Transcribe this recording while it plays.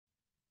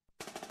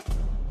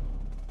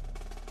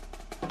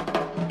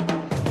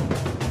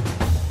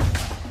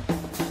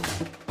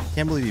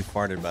Can't believe you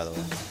farted, by the way.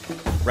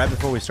 Right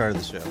before we started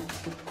the show.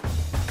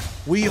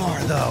 We are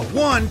the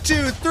 1,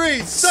 2, 3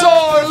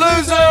 Sore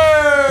Losers!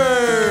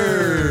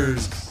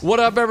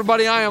 What up,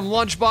 everybody? I am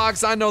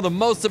Lunchbox. I know the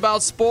most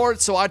about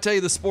sports, so I tell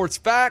you the sports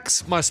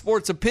facts, my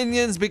sports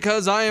opinions,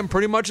 because I am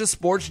pretty much a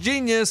sports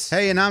genius.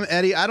 Hey, and I'm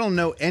Eddie. I don't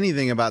know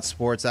anything about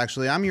sports,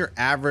 actually. I'm your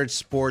average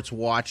sports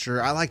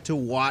watcher. I like to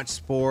watch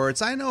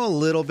sports. I know a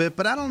little bit,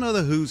 but I don't know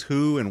the who's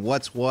who and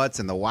what's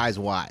and the why's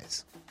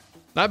whys.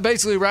 That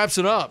basically wraps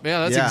it up.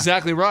 Yeah, that's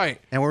exactly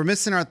right. And we're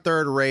missing our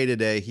third Ray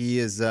today. He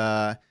is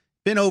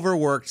been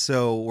overworked,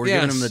 so we're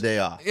giving him the day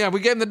off. Yeah,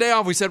 we gave him the day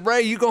off. We said,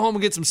 Ray, you go home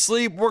and get some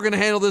sleep. We're going to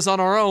handle this on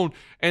our own.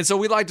 And so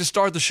we like to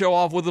start the show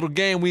off with a little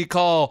game we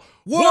call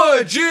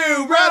Would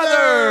You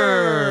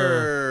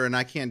Rather? And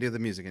I can't do the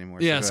music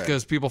anymore. Yes,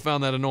 because people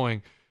found that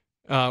annoying.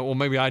 Well,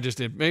 maybe I just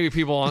did. Maybe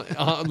people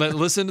that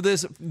listened to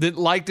this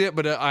liked it,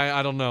 but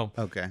I don't know.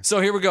 Okay.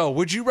 So here we go.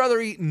 Would you rather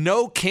eat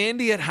no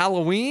candy at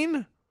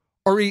Halloween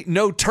or eat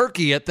no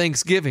turkey at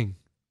Thanksgiving?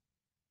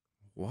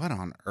 What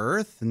on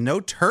earth? No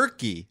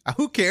turkey.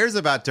 Who cares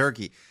about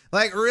turkey?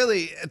 Like,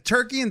 really,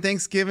 turkey and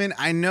Thanksgiving,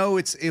 I know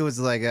it was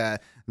like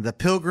the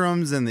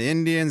Pilgrims and the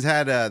Indians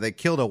they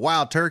killed a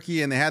wild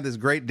turkey and they had this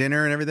great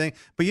dinner and everything.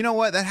 But you know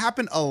what? That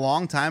happened a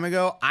long time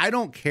ago. I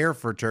don't care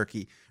for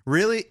turkey.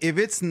 Really, if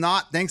it's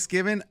not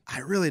Thanksgiving, I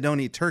really don't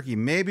eat turkey.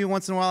 Maybe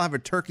once in a while I'll have a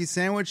turkey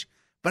sandwich,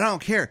 but I don't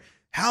care.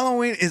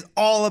 Halloween is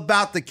all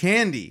about the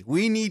candy.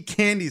 We need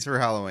candies for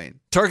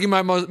Halloween. Turkey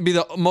might be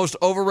the most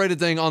overrated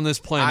thing on this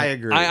planet. I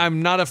agree.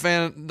 I'm not a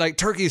fan. Like,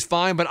 turkey's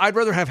fine, but I'd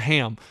rather have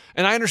ham.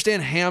 And I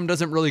understand ham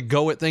doesn't really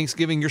go at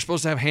Thanksgiving. You're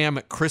supposed to have ham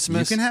at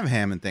Christmas. You can have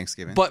ham at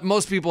Thanksgiving. But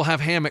most people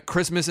have ham at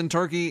Christmas and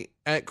turkey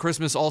at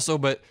Christmas also.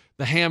 But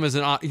the ham is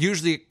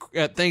usually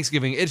at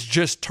Thanksgiving. It's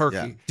just turkey.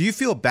 Yeah. Do you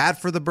feel bad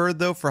for the bird,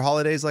 though, for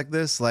holidays like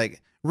this?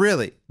 Like,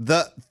 really,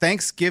 the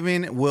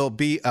Thanksgiving will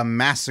be a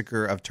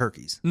massacre of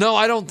turkeys. No,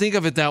 I don't think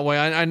of it that way.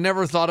 I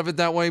never thought of it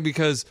that way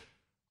because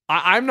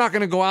I'm not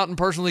going to go out and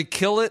personally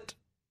kill it.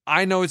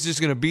 I know it's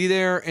just going to be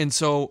there. And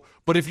so,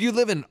 but if you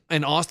live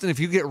in Austin, if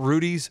you get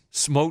Rudy's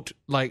smoked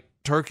like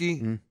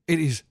turkey, it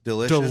is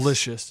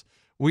delicious.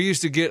 We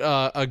used to get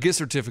a gift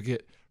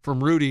certificate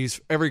from Rudy's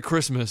every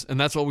Christmas, and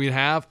that's what we'd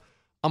have.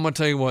 I'm going to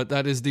tell you what,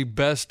 that is the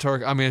best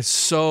turkey. I mean, it's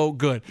so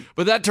good.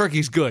 But that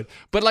turkey's good.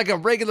 But like a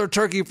regular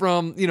turkey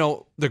from,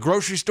 the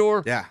grocery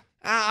store. Yeah.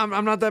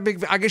 I'm not that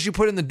big. I guess you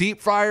put it in the deep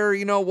fryer,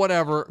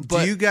 whatever.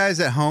 But do you guys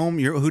at home,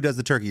 who does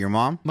the turkey? Your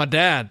mom? My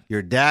dad.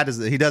 Your dad,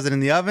 he does it in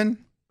the oven?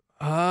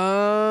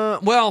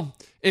 Well,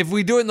 if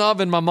we do it in the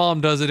oven, my mom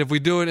does it. If we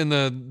do it in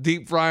the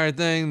deep fryer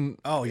thing.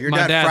 Oh, your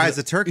dad fries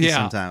the turkey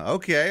sometime.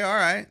 Okay, all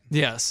right.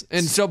 Yes.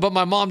 And so, but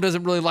my mom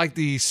doesn't really like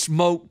the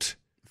smoked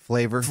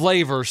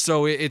flavor,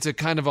 so it's a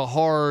kind of a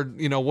hard,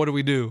 what do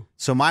we do?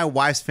 So my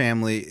wife's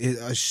family,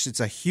 it's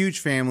a huge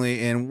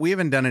family, and we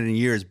haven't done it in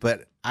years,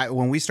 but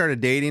when we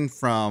started dating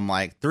from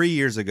like 3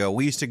 years ago,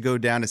 we used to go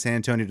down to San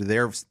Antonio to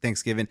their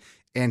Thanksgiving,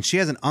 and she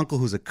has an uncle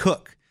who's a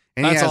cook.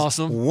 And that's he has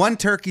awesome. One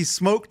turkey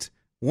smoked,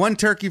 one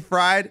turkey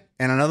fried,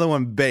 and another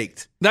one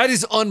baked. That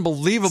is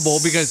unbelievable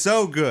because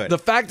so good. The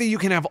fact that you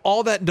can have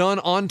all that done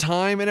on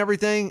time and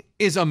everything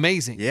is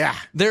amazing. Yeah.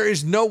 There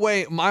is no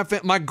way.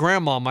 My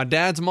grandma, my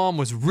dad's mom,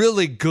 was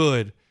really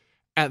good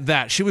at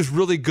that. She was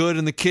really good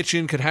in the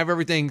kitchen, could have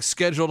everything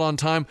scheduled on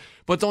time.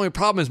 But the only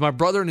problem is my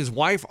brother and his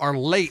wife are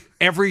late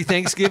every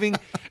Thanksgiving.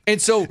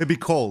 And so it'd be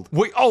cold.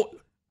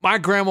 My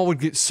grandma would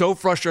get so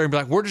frustrated and be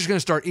like, we're just going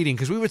to start eating.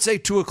 Because we would say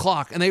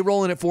 2:00 and they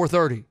roll in at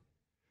 4:30.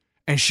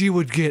 And she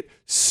would get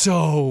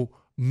so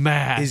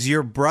mad. Is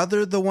your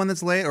brother the one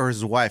that's late or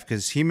his wife?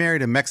 Because he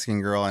married a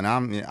Mexican girl and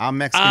I'm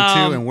Mexican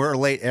too, and we're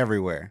late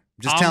everywhere.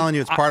 Just telling you,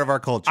 it's part of our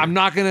culture. I'm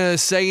not going to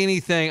say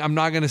anything. I'm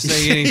not going to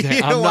say anything.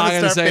 You don't want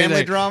to start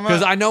family drama?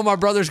 Because I know my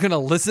brother's going to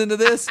listen to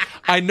this.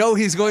 I know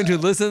he's going to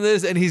listen to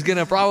this, and he's going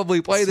to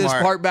probably play this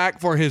part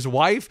back for his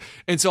wife.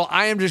 And so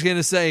I am just going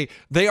to say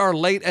they are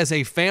late as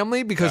a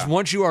family because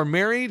once you are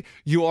married,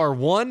 you are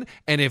one.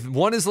 And if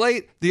one is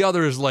late, the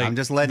other is late. I'm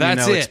just letting you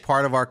know it's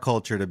part of our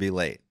culture to be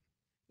late.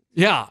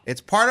 Yeah.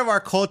 It's part of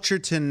our culture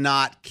to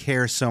not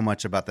care so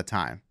much about the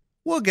time.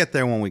 We'll get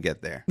there when we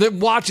get there. The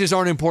watches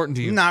aren't important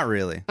to you. Not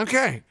really.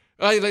 Okay.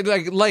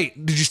 Like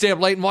late. Did you stay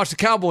up late and watch the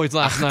Cowboys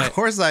last night? Of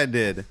course I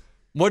did.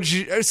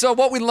 So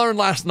what we learned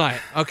last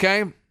night,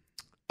 okay?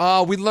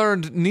 We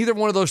learned neither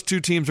one of those two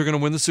teams are going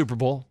to win the Super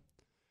Bowl.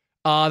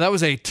 That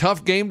was a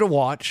tough game to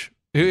watch.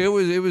 It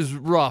was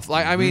rough.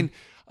 I mean,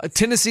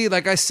 Tennessee,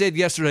 like I said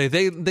yesterday,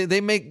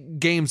 they make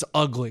games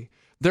ugly.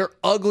 They're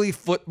ugly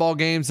football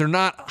games. They're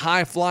not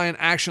high-flying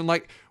action.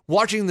 Like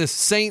watching the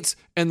Saints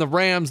and the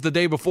Rams the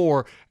day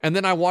before, and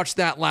then I watched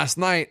that last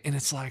night, and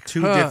it's like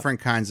two different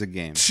kinds of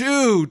games.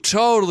 Two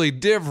totally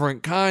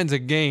different kinds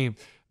of game.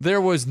 There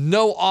was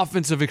no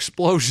offensive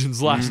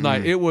explosions last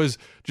night. It was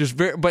just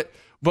very. But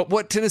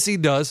what Tennessee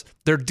does,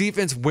 their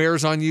defense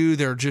wears on you.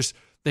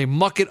 They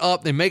muck it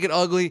up. They make it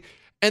ugly,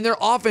 and their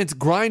offense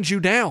grinds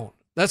you down.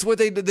 That's what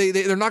they did.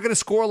 They're not going to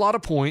score a lot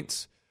of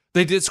points.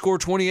 They did score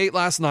 28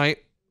 last night.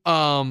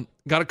 Got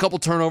a couple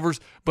turnovers,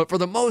 but for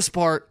the most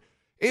part,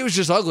 it was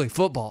just ugly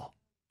football.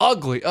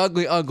 ugly,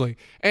 ugly, ugly.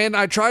 And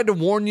I tried to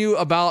warn you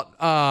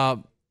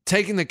about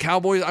taking the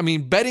Cowboys. I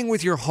mean, betting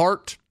with your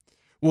heart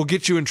will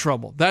get you in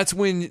trouble. That's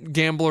when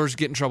gamblers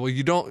get in trouble.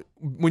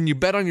 When you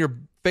bet on your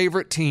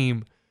favorite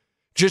team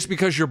just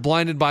because you're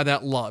blinded by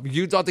that love.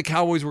 You thought the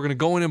Cowboys were going to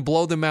go in and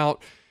blow them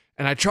out.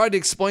 And I tried to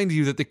explain to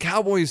you that the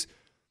Cowboys,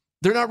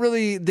 they're not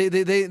really,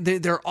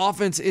 their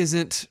offense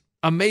isn't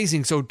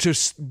amazing. So to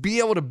be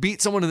able to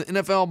beat someone in the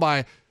NFL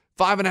by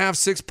 5.5,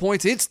 6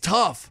 points, it's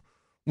tough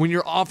when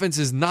your offense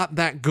is not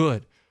that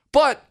good.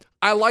 But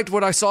I liked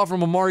what I saw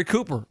from Amari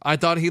Cooper. I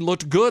thought he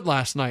looked good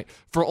last night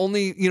for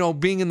only,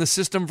 being in the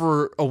system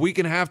for a week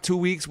and a half, 2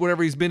 weeks,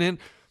 whatever he's been in.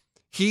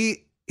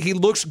 He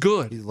looks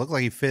good. He looked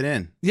like he fit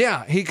in.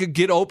 Yeah, he could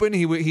get open.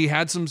 He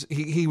had some.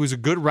 He was a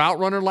good route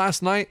runner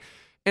last night.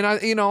 And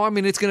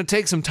it's going to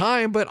take some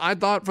time, but I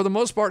thought for the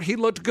most part he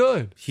looked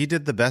good. He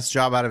did the best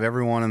job out of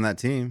everyone in that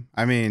team.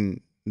 I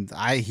mean,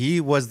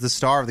 he was the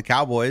star of the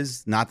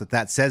Cowboys. Not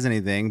that says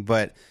anything,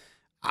 but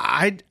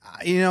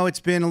it's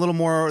been a little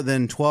more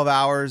than 12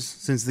 hours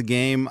since the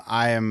game.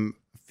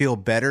 Feel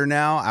better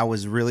now. I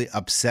was really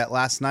upset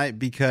last night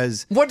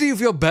because. What do you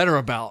feel better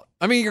about?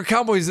 I mean, your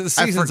Cowboys, the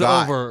season's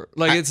over.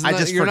 Like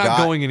you're not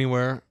going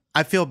anywhere.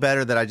 I feel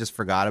better that I just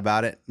forgot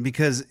about it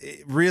because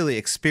really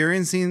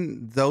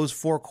experiencing those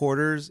 4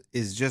 quarters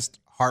is just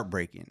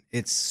heartbreaking.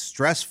 It's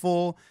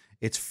stressful.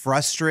 It's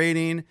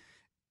frustrating.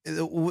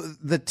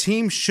 The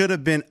team should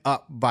have been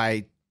up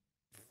by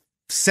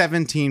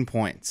 17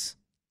 points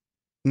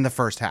in the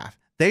first half.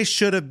 They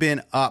should have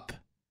been up.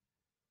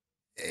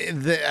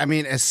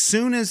 As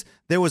soon as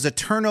there was a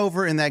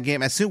turnover in that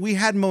game, we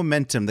had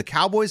momentum. The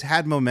Cowboys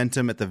had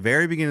momentum at the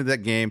very beginning of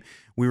that game.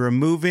 We were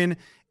moving.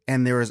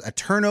 And there was a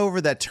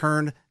turnover that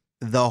turned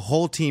the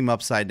whole team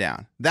upside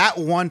down. That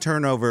one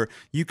turnover,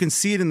 you can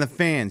see it in the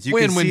fans.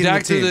 When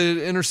Dak threw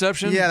the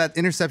interception? Yeah, that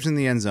interception in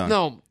the end zone.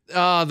 No,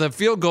 the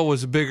field goal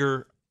was a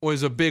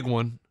big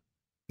one.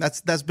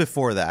 That's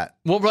before that.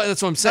 Well, right,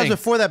 that's what I'm saying.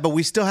 That's before that, but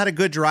we still had a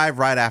good drive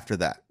right after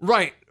that.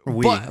 Right.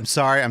 I'm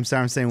sorry. I'm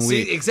saying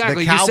we. See,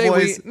 exactly. The Cowboys,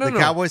 you say we. No,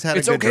 Cowboys had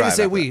a good drive. It's okay to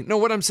say we. No,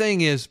 what I'm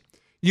saying is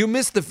you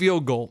missed the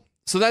field goal.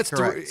 So that's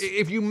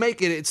if you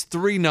make it, it's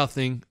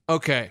 3-0.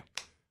 Okay.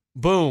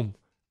 Boom.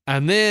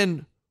 And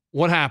then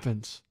what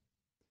happens?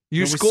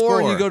 You score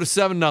and you go to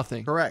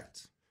 7-0.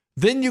 Correct.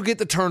 Then you get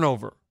the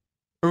turnover.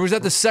 Or was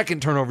that the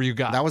second turnover you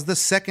got? That was the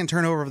second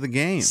turnover of the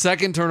game.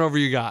 Second turnover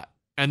you got.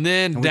 And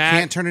then Dak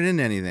can't turn it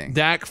into anything.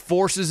 Dak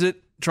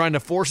trying to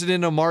force it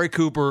into Amari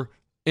Cooper,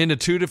 into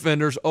 2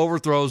 defenders,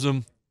 overthrows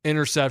him,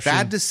 interception.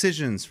 Bad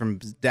decisions from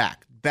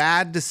Dak.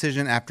 Bad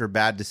decision after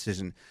bad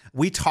decision.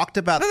 We talked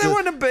about it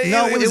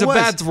was a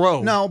bad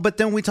throw. No, but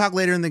then we talked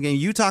later in the game.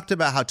 You talked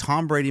about how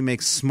Tom Brady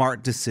makes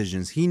smart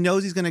decisions. He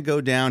knows he's going to go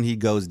down. He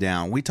goes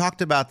down. We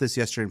talked about this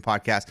yesterday in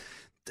podcast.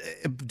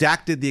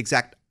 Dak did the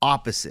exact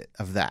opposite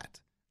of that.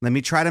 Let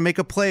me try to make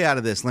a play out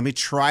of this. Let me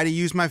try to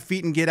use my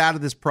feet and get out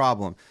of this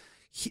problem.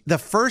 The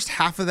first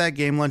half of that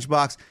game,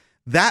 Lunchbox,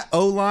 that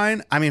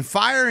O-line,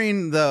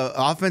 firing the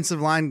offensive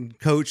line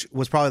coach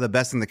was probably the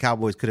best thing the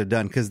Cowboys could have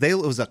done because it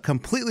was a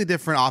completely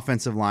different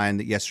offensive line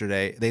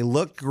yesterday. They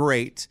looked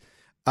great.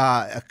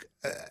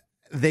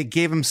 They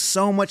gave him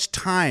so much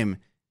time.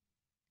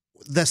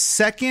 The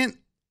second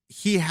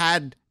he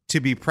had to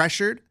be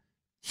pressured,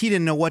 he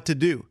didn't know what to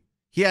do.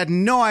 He had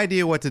no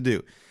idea what to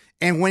do.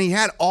 And when he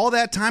had all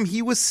that time,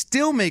 he was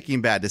still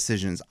making bad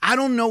decisions. I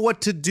don't know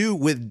what to do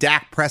with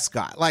Dak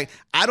Prescott.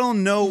 I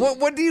don't know.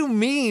 What do you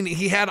mean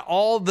he had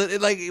all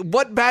the,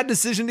 what bad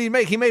decision did he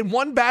make? He made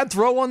one bad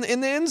throw in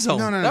the end zone.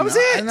 No, that was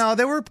it. No,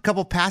 there were a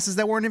couple passes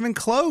that weren't even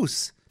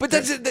close. But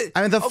that's it.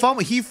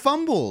 He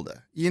fumbled.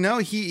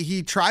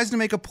 He tries to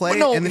make a play.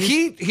 No, and then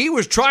he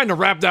was trying to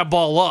wrap that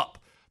ball up.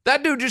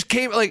 That dude just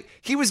came,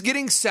 he was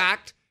getting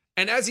sacked,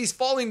 and as he's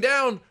falling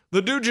down,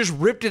 the dude just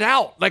ripped it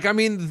out.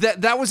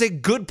 That was a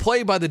good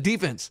play by the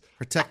defense.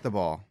 Protect the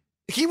ball.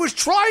 He was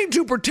trying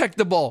to protect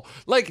the ball.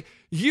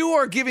 You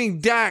are giving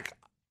Dak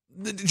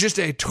just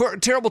a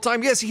terrible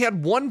time. Yes, he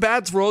had one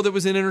bad throw that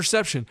was an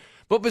interception.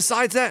 But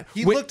besides that,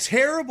 he looked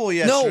terrible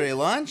yesterday,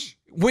 Lunch.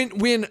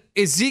 When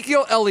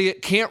Ezekiel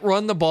Elliott can't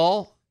run the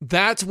ball,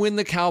 that's when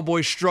the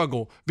Cowboys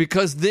struggle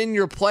because then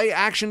your play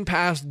action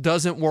pass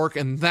doesn't work,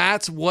 and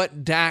that's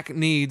what Dak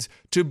needs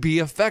to be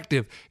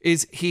effective.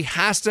 Is he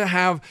has to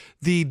have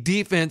the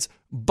defense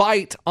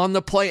bite on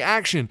the play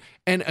action.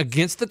 And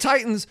against the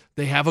Titans,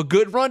 they have a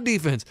good run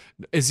defense.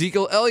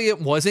 Ezekiel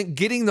Elliott wasn't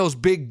getting those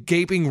big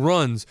gaping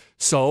runs,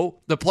 so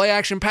the play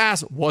action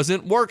pass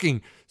wasn't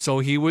working. So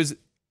he was,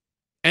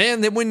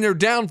 and then when they're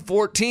down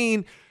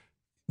 14.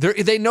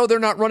 They know they're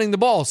not running the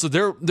ball, so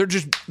they're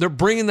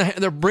bringing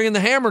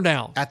the hammer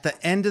down. At the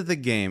end of the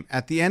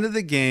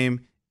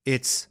game,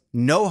 it's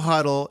no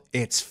huddle.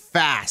 It's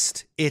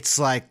fast. It's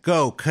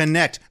go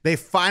connect. They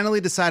finally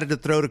decided to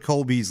throw to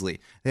Cole Beasley.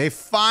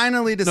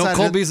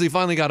 Cole Beasley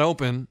finally got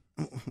open.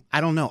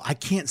 I don't know. I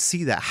can't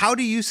see that. How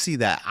do you see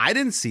that? I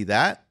didn't see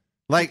that.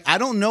 I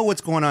don't know what's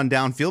going on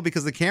downfield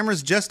because the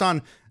camera's just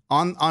on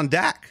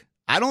Dak.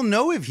 I don't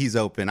know if he's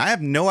open. I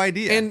have no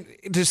idea. And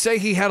to say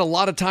he had a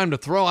lot of time to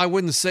throw, I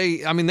wouldn't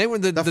say. I mean, they were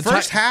the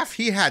first half,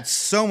 he had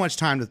so much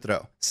time to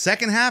throw.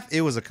 Second half,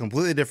 it was a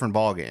completely different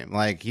ball game.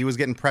 Like, he was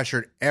getting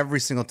pressured every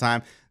single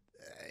time.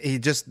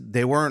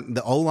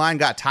 The O-line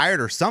got tired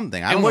or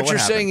something. I don't know what you're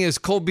happened. saying is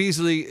Cole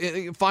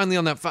Beasley finally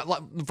on that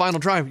final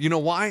drive. You know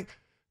why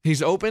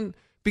he's open?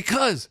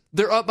 Because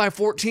they're up by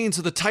 14,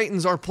 so the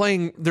Titans are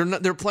playing.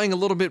 They're playing a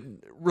little bit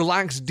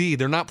relaxed D.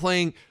 They're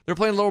playing a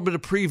little bit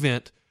of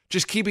prevent,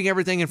 just keeping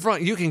everything in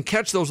front. You can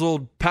catch those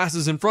little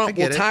passes in front.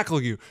 We'll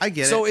tackle you. I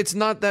get it. So it's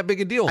not that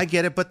big a deal. I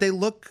get it, but they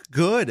look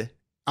good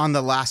on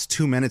the last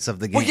 2 minutes of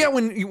the game. Well, yeah,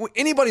 when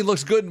anybody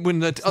looks good when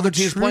the other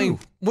team's playing,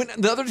 when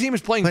the other team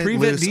is playing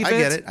prevent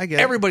defense, I get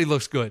it. Everybody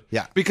looks good.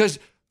 Yeah, because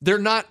they're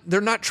not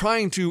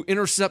trying to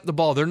intercept the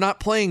ball. They're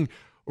not playing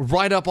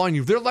right up on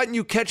you. They're letting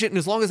you catch it, and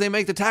as long as they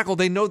make the tackle,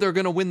 they know they're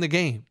going to win the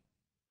game.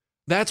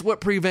 That's what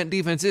prevent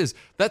defense is.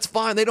 That's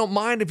fine. They don't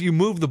mind if you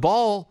move the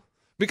ball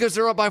because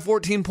they're up by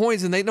 14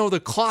 points, and they know the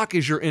clock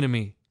is your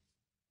enemy.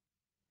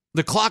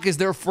 The clock is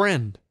their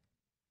friend.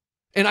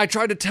 And I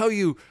tried to tell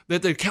you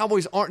that the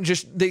Cowboys aren't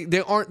just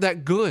they aren't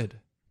that good.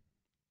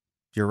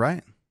 You're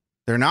right.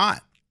 They're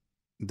not.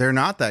 They're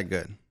not that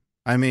good.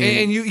 I mean,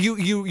 and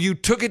you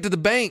took it to the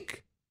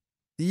bank.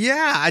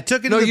 Yeah, I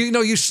took it.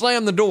 You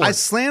slammed the door. I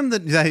slammed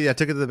the. Yeah, I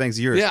took it to the bank's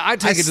yours. Yeah, I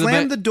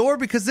slammed the door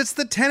because it's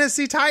the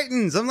Tennessee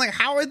Titans. I'm like,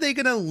 how are they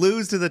going to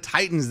lose to the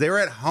Titans? They're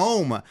at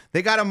home.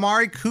 They got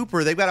Amari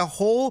Cooper. They've got a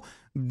whole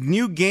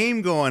new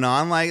game going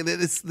on. Like,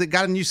 they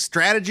got a new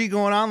strategy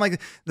going on.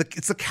 Like,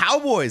 it's the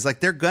Cowboys. Like,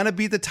 they're gonna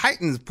beat the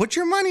Titans. Put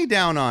your money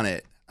down on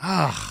it.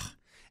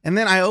 And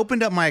then I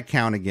opened up my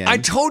account again. I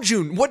told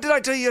you. What did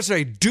I tell you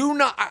yesterday? Do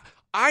not.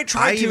 I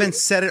even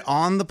said it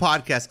on the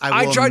podcast.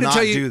 I will not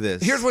do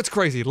this. Here's what's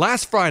crazy.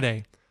 Last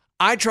Friday,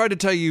 I tried to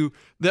tell you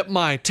that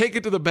my take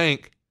it to the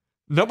bank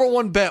number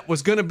one bet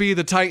was going to be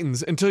the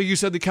Titans until you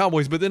said the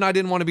Cowboys. But then I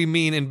didn't want to be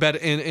mean and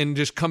bet and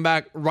just come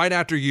back right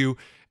after you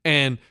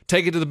and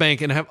take it to the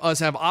bank and have us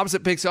have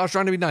opposite picks. I was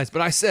trying to be nice,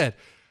 but I said,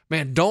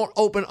 man, don't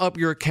open up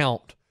your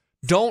account.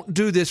 Don't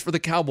do this for the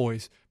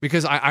Cowboys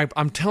because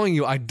I'm telling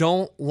you, I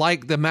don't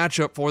like the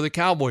matchup for the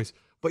Cowboys.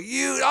 But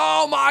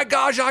oh my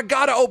gosh, I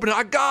got to open it.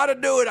 I got to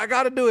do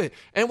it.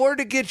 And where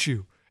did it get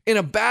you? In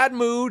a bad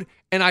mood.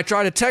 And I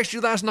tried to text you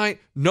last night,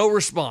 no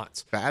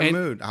response. Bad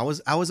mood. I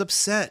was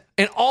upset.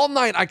 And all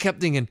night I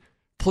kept thinking,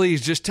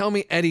 please just tell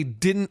me Eddie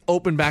didn't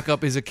open back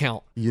up his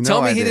account.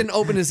 Tell me he didn't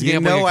open his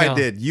gambling account. I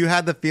did. You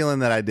had the feeling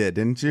that I did,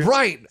 didn't you?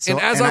 Right. So,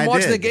 and as I'm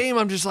watching the game,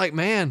 I'm just like,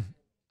 man,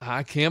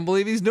 I can't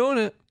believe he's doing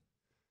it.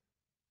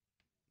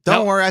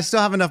 Don't worry, I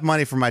still have enough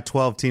money for my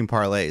 12-team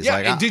parlays.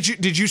 Yeah,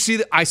 did you see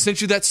that? I sent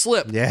you that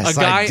slip. Yes,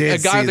 I did.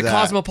 A guy at the that.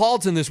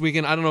 Cosmopolitan this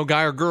weekend. I don't know,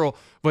 guy or girl,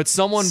 but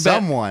someone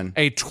bet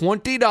a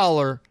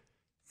 $20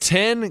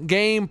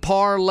 10-game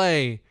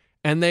parlay,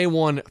 and they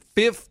won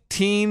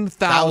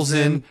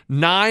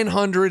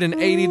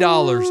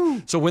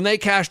 $15,980. So when they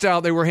cashed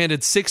out, they were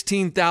handed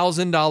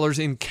 $16,000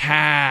 in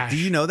cash. Do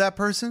you know that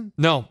person?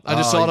 No, I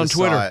just saw it on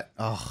Twitter.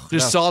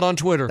 Saw it on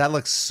Twitter. That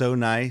looks so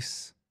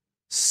nice.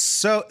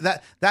 So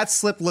that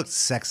slip looked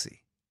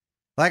sexy.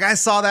 Like, I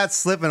saw that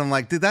slip and I'm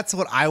like, dude, that's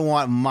what I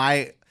want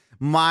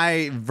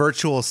my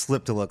virtual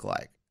slip to look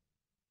like.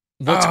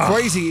 What's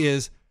crazy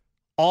is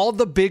all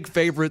the big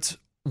favorites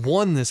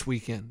won this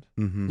weekend.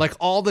 Mm-hmm. Like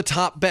all the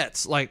top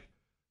bets, like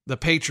the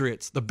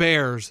Patriots, the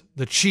Bears,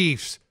 the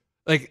Chiefs,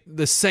 like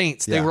the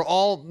Saints. Yeah. They were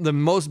all the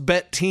most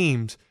bet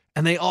teams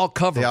and they all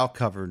covered. They all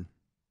covered.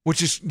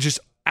 Which is just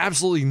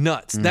absolutely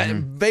nuts. Mm-hmm. That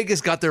Vegas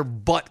got their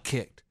butt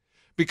kicked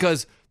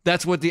because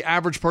that's what the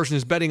average person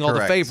is betting all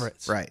the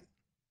favorites. Right.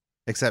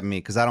 Except me,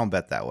 because I don't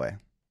bet that way.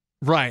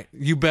 Right.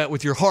 You bet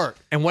with your heart.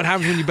 And what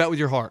happens when you bet with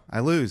your heart?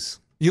 I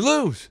lose. You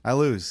lose. I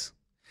lose.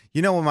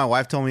 You know what my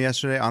wife told me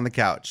yesterday on the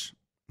couch?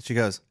 She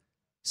goes,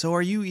 so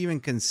are you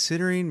even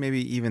considering,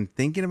 maybe even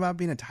thinking about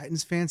being a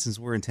Titans fan since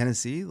we're in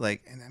Tennessee?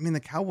 Like, and I mean, the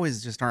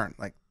Cowboys just aren't,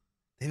 like,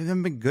 they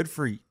haven't been good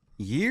for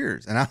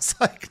years. And I was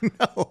like,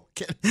 no,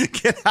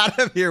 get out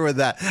of here with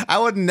that. I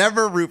would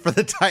never root for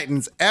the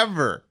Titans,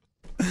 ever.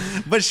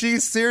 But she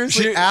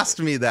seriously asked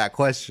me that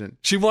question.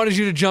 She wanted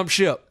you to jump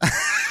ship.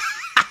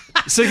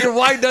 So your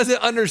wife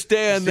doesn't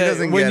understand that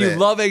when you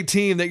love a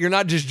team that you're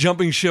not just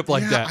jumping ship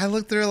like that. I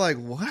looked at her like,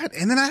 what?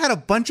 And then I had a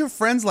bunch of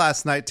friends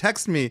last night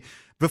text me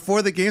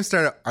before the game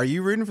started, are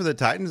you rooting for the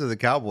Titans or the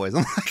Cowboys?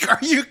 I'm like, are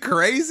you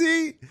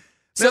crazy?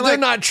 So they're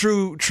not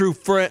true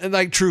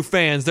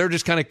fans. They're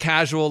just kind of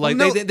casual. Like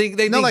they think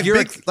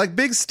you're like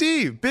Big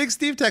Steve. Big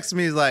Steve texted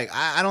me. He's like,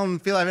 I don't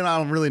feel like I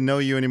don't really know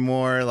you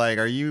anymore. Like,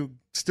 are you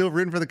still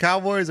rooting for the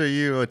Cowboys or are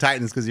you a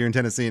Titans because you're in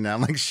Tennessee now?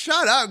 I'm like,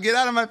 shut up. Get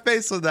out of my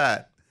face with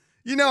that.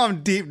 You know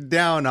I'm deep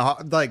down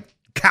like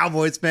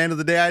Cowboys fan to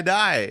the day I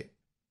die.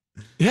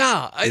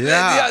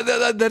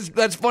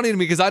 That's funny to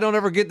me because I don't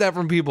ever get that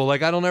from people.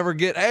 Like, I don't ever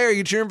get, hey, are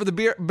you cheering for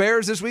the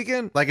Bears this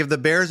weekend? Like, if the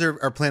Bears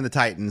are playing the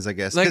Titans, I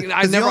guess. Like,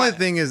 the only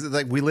thing is,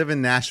 like, we live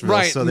in Nashville,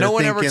 right? so No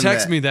one ever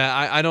texts me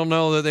that. I don't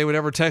know that they would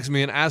ever text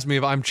me and ask me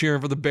if I'm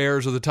cheering for the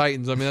Bears or the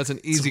Titans. I mean, that's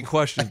an easy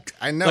question.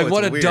 I know. Like, it's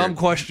what a weird. dumb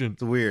question.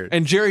 It's weird.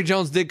 And Jerry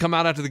Jones did come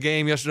out after the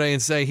game yesterday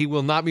and say he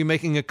will not be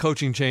making a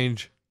coaching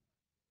change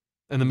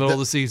in the middle of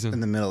the season. In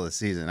the middle of the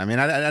season. I mean,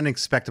 I didn't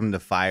expect him to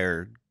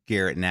fire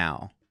Garrett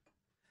now.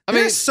 I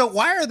mean, so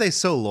why are they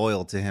so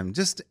loyal to him?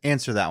 Just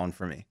answer that one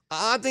for me.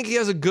 I think he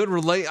has a good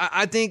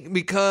I think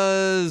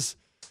because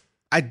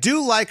I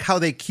do like how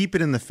they keep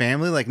it in the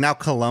family. Like, now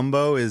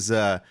Colombo is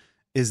the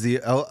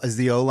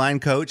O-line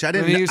coach.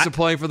 he used to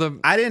play for the.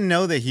 I didn't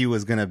know that he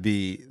was going to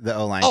be the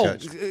O-line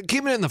coach.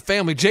 Keeping it in the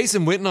family.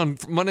 Jason Witten on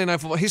Monday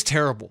Night Football. He's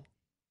terrible.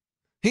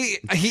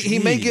 He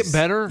may get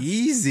better.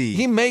 Easy.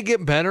 He may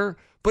get better,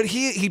 but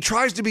he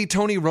tries to be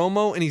Tony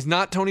Romo, and he's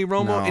not Tony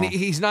Romo, No. and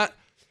he's not.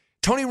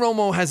 Tony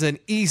Romo has an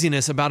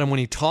easiness about him when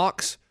he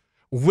talks.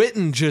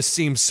 Witten just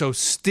seems so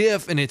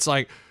stiff, and it's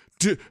like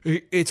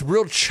it's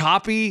real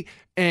choppy,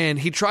 and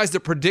he tries to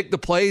predict the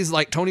plays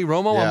like Tony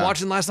Romo. Yeah. I'm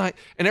watching last night,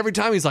 and every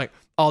time he's like,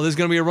 "Oh, there's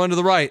going to be a run to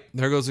the right."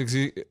 There goes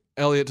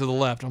Elliott to the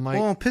left. I'm like,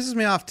 well, what pisses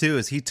me off too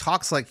is he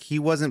talks like he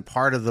wasn't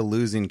part of the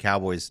losing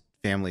Cowboys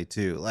family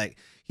too. Like,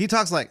 he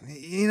talks like,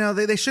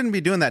 they shouldn't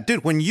be doing that.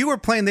 Dude, when you were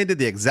playing, they did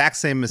the exact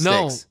same mistakes.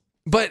 No,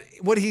 but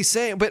what he's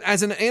saying, but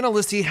as an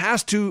analyst, he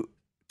has to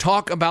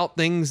talk about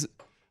things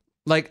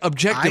like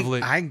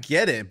objectively. I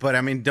get it, but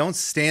I mean, don't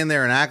stand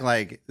there and act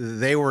like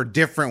they were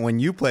different when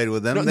you played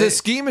with them. No, the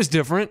scheme is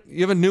different.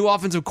 You have a new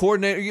offensive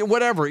coordinator,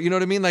 whatever. You know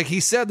what I mean? Like he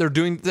said, they're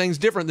doing things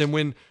different than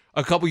when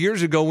a couple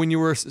years ago when you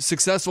were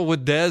successful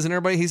with Dez and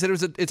everybody. He said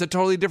it's a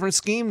totally different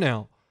scheme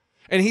now.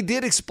 And he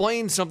did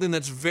explain something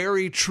that's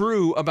very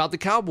true about the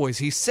Cowboys.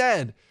 He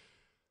said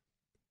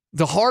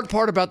the hard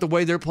part about the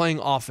way they're playing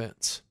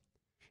offense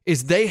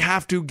is they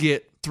have to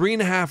get 3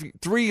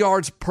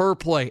 yards per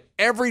play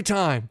every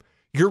time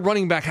your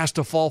running back has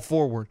to fall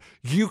forward.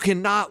 You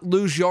cannot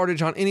lose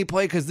yardage on any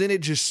play because then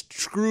it just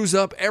screws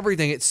up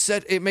everything.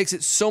 It makes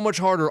it so much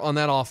harder on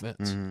that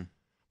offense. Mm-hmm.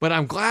 But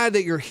I'm glad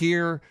that you're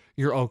here.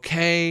 You're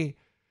okay.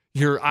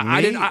 What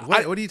are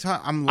you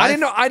talking? I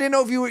didn't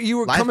know if you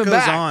were coming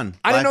back.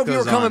 I didn't know if you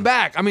were coming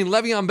back. I mean,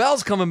 Le'Veon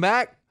Bell's coming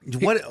back.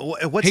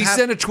 He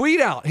sent a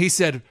tweet out. He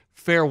said,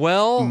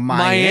 "Farewell,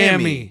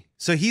 Miami."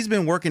 So he's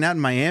been working out in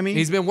Miami?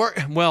 He's been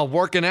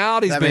working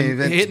out. He's been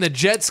hitting the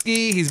jet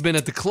ski. He's been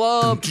at the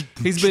club.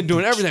 He's been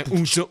doing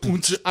everything.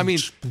 I mean,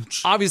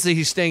 obviously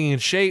he's staying in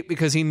shape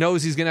because he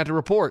knows he's going to have to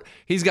report.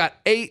 He's got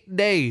 8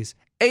 days,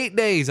 I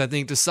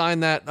think, to sign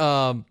that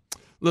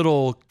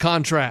little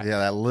contract. Yeah,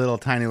 that little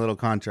tiny little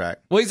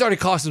contract. Well, he's already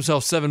cost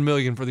himself $7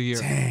 million for the year.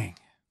 Dang.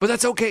 But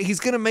that's okay. He's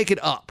going to make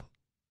it up.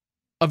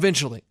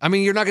 Eventually. I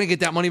mean, you're not going to get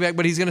that money back,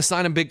 but he's going to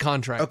sign a big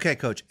contract. Okay,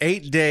 Coach.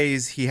 8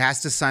 days, he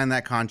has to sign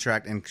that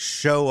contract and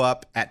show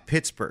up at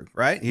Pittsburgh,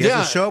 right? He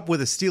has to show up with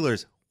the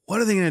Steelers. What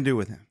are they going to do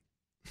with him?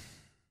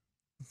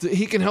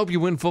 He can help you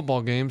win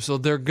football games, so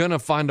they're going to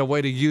find a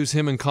way to use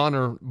him and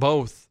Connor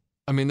both.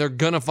 I mean, they're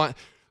going to find...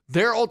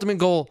 Their ultimate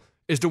goal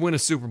is to win a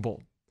Super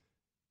Bowl.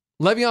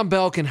 Le'Veon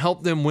Bell can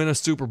help them win a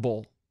Super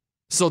Bowl.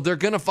 So they're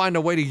going to find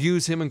a way to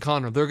use him and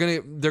Connor. They're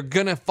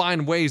going to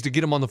find ways to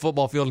get him on the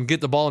football field and get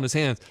the ball in his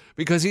hands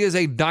because he is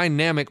a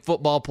dynamic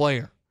football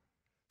player.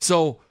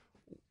 So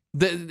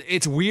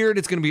it's weird.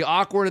 It's going to be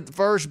awkward at the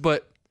first,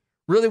 but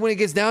really when it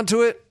gets down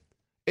to it,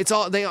 it's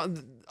all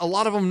a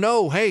lot of them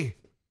know, hey,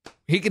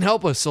 he can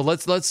help us. So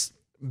let's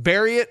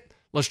bury it.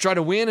 Let's try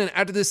to win. And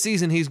after this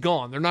season, he's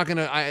gone. They're not going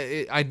to.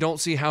 I don't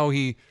see how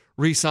he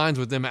re-signs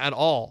with them at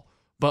all.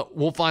 But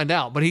we'll find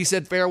out. But he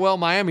said, "Farewell,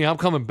 Miami. I'm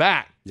coming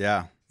back."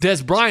 Yeah.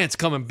 Dez Bryant's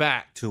coming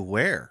back. To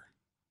where?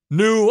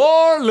 New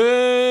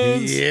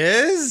Orleans. He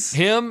is?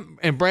 Him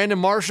and Brandon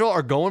Marshall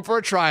are going for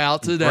a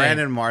tryout today.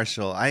 Brandon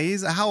Marshall.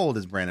 How old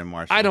is Brandon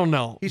Marshall? I don't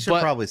know. He should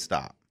probably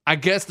stop. I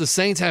guess the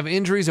Saints have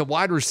injuries at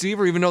wide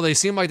receiver, even though they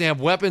seem like they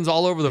have weapons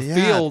all over the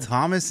field.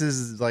 Thomas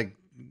is like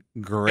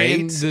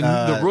great. And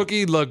the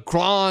rookie,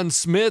 Laquan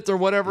Smith or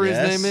whatever his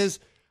name is.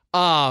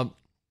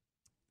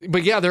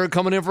 But yeah, they're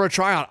coming in for a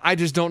tryout. I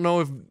just don't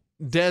know if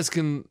Dez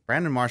can.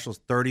 Brandon Marshall's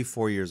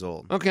 34 years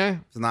old. Okay.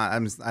 It's not.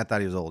 I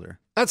thought he was older.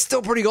 That's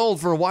still pretty old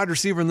for a wide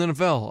receiver in the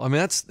NFL. I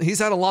mean, he's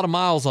had a lot of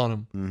miles on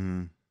him.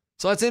 Mm-hmm.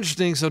 So that's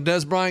interesting. So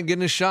Dez Bryant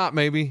getting his shot,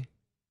 maybe.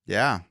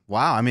 Yeah.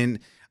 Wow. I mean,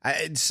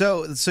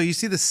 so you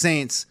see the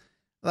Saints.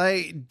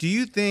 Like, do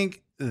you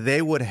think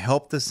they would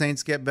help the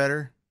Saints get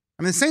better?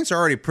 I mean, the Saints are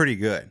already pretty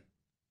good.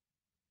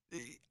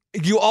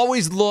 You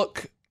always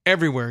look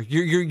everywhere.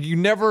 You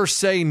never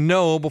say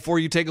no before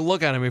you take a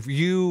look at him. If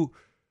you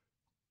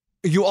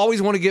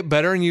always want to get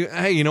better, and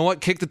hey, you know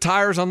what? Kick the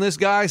tires on this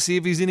guy, see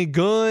if he's any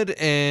good,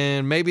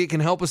 and maybe it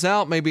can help us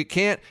out. Maybe it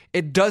can't.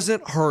 It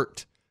doesn't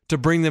hurt to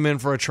bring them in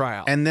for a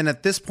tryout. And then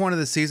at this point of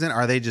the season,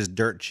 are they just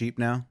dirt cheap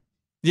now?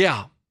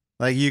 Yeah.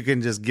 Like you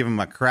can just give them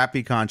a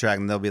crappy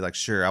contract, and they'll be like,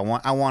 "Sure, I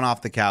want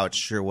off the couch.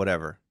 Sure,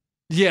 whatever."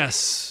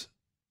 Yes.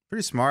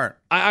 Pretty smart.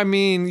 I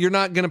mean, you're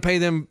not going to pay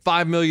them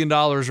 $5 million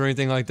or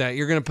anything like that.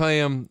 You're going to pay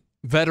them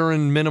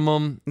veteran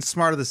minimum. It's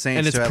smart of the Saints,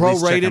 and it's to at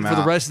least check prorated him for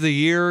the out. rest of the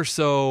year.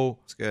 So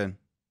It's good.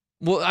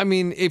 well, I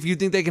mean, if you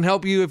think they can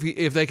help you,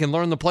 if they can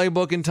learn the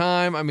playbook in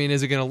time, I mean,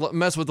 is it going to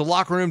mess with the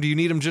locker room? Do you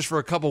need them just for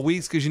a couple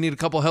weeks because you need a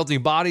couple healthy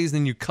bodies,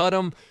 then you cut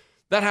them?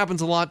 That happens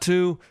a lot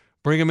too.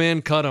 Bring them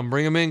in, cut them.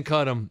 Bring them in,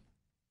 cut them.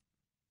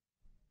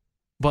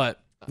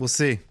 But We'll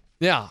see.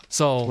 yeah,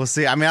 so We'll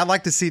see. I mean, I'd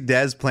like to see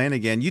Dez playing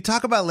again. You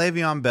talk about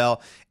Le'Veon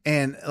Bell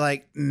and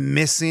like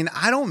missing.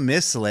 I don't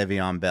miss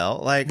Le'Veon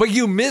Bell. Like, but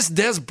you miss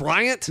Des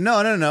Bryant?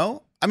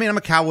 no. I mean, I'm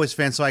a Cowboys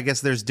fan, so I guess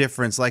there's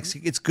difference. Like,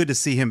 it's good to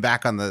see him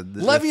back on the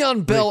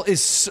Le'Veon Bell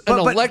is an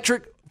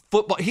electric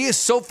football. He is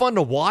so fun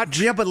to watch.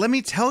 Yeah, but let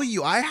me tell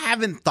you, I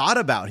haven't thought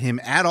about him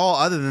at all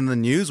other than the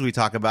news we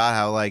talk about,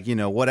 how, like, you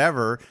know,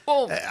 whatever.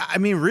 Well, I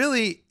mean,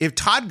 really, if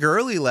Todd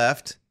Gurley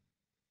left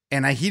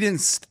and he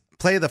didn't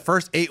play the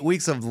first 8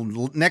 weeks of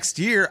next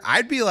year,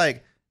 I'd be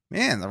like,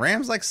 man, the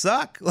Rams, like,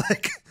 suck.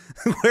 Like,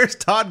 where's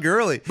Todd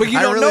Gurley? But you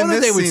I don't really know that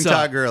miss they would seeing suck.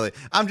 Todd Gurley.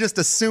 I'm just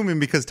assuming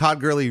because Todd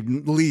Gurley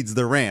leads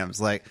the Rams.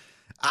 Like,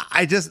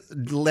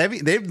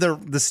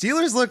 the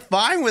Steelers look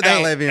fine without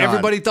hey, Le'Veon.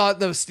 everybody thought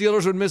the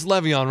Steelers would miss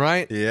Le'Veon,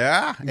 right?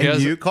 Yeah, and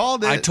Yes. you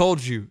called it. I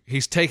told you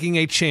he's taking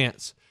a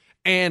chance.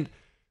 And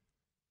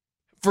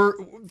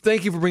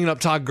thank you for bringing up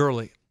Todd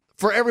Gurley.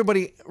 For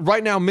everybody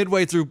right now,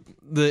 midway through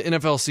the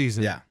NFL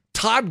season, Yeah.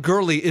 Todd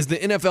Gurley is the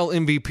NFL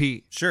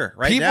MVP. Sure,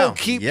 right People now.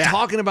 keep Yeah.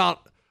 talking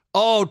about,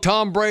 oh,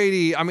 Tom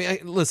Brady. I mean,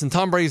 listen,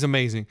 Tom Brady's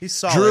amazing. He's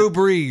solid. Drew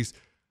Brees.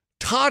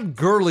 Todd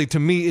Gurley, to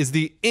me, is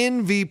the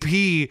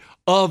MVP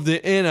of the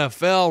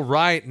NFL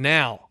right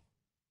now.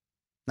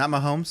 Not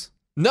Mahomes.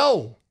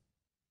 No,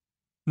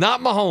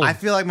 not Mahomes. I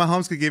feel like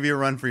Mahomes could give you a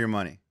run for your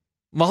money.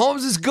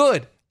 Mahomes is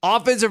good.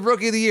 Offensive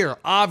Rookie of the Year,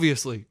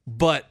 obviously.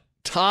 But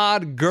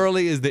Todd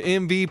Gurley is the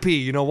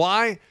MVP. You know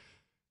why?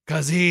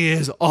 Because he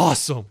is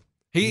awesome.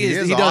 He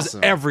does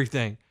awesome.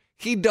 everything.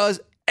 He does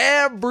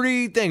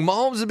everything.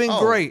 Mahomes has been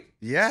great.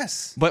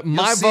 Yes. But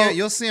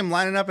you'll see him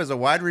lining up as a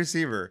wide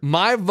receiver.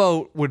 My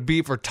vote would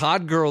be for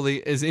Todd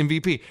Gurley as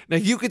MVP. Now,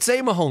 you could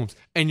say Mahomes,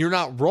 and you're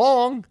not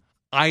wrong.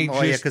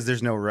 Because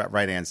there's no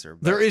right answer.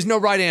 But There is no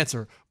right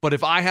answer. But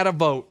if I had a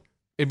vote,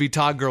 it'd be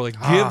Todd Gurley.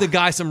 Give the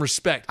guy some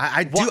respect.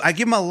 I do. I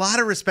give him a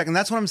lot of respect, and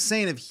that's what I'm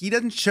saying. If he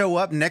doesn't show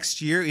up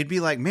next year, it'd be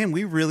like, man,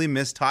 we really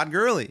miss Todd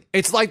Gurley.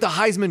 It's like the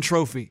Heisman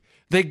Trophy.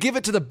 They give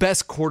it to the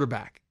best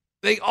quarterback.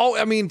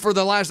 For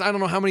the last, I don't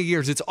know how many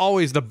years, it's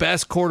always the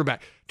best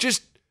quarterback.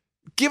 Just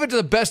give it to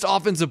the best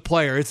offensive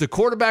player. It's the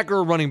quarterback or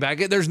a running back.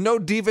 There's no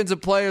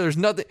defensive player. There's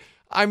nothing.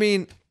 I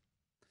mean,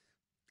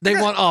 they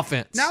want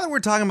offense. Now that we're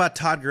talking about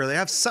Todd Gurley, I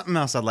have something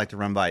else I'd like to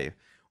run by you.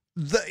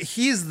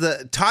 He's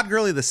the Todd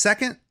Gurley the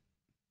second.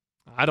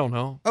 I don't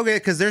know. Okay,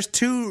 because there's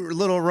two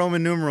little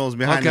Roman numerals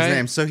behind his Okay.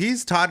 name. So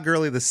he's Todd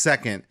Gurley the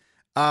second.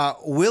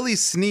 Willie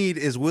Snead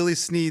is Willie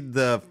Snead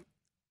the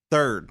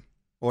third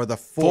or the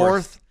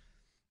fourth.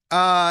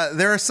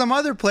 There are some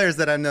other players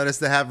that I've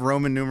noticed that have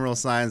Roman numeral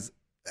signs,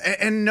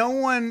 and no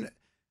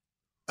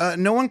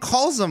one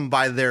calls them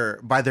by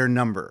their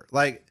number.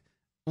 Like,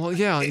 Well,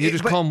 yeah, you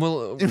just but- call him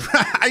Will.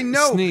 I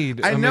know,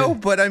 Snead. I know, mean-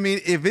 but I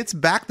mean, if it's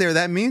back there,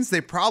 that means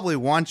they probably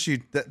want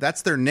you.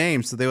 That's their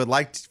name, so they would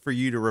like for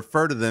you to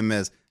refer to them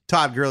as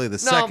Todd Gurley the No,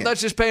 second.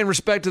 that's just paying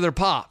respect to their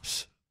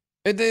pops.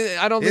 I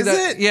don't think Is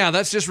that. it? Yeah,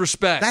 that's just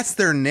respect. That's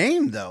their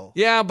name, though.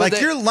 Yeah, but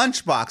like you're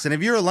Lunchbox, and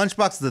if you're a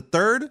Lunchbox the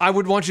third, I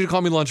would want you to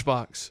call me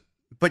Lunchbox.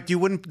 but you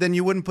wouldn't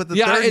put the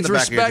Yeah, third in it's the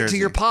back of respect your to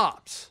your jersey.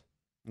 pops.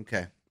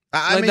 Okay,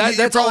 Like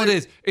that's all it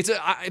is. It's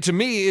to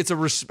me, it's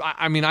a.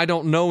 I mean, I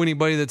don't know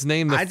anybody that's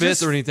named the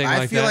fifth or anything like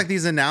that. I feel like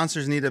these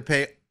announcers need to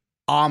pay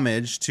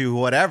homage to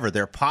whatever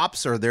their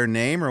pops or their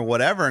name or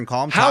whatever, and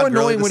call them. How Todd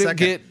Gurley annoying the would it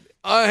second. get?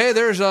 Hey,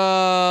 there's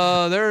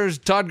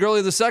Todd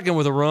Gurley the second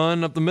with a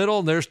run up the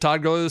middle. There's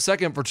Todd Gurley the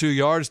second for 2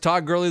 yards.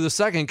 Todd Gurley the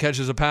second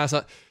catches a pass.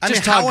 I Just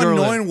mean, Todd how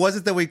Gurley. annoying was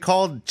it that we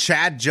called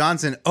Chad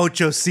Johnson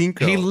Ocho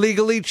Cinco? He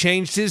legally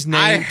changed his name.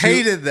 I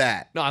hated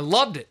that. No, I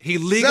loved it. He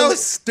legally So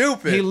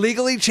stupid. He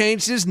legally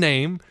changed his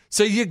name,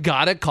 so you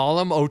gotta call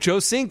him Ocho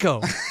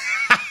Cinco.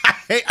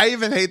 Hey, I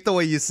even hate the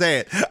way you say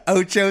it.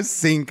 Ocho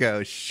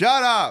Cinco.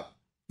 Shut up.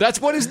 That's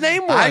what his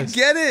name was. I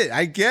get it.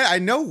 I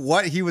know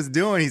what he was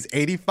doing. He's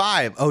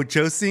 85.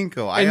 Ocho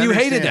Cinco. And you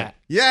hated that.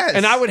 Yes.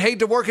 And I would hate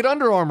to work at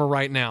Under Armour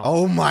right now.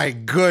 Oh my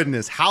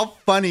goodness. How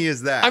funny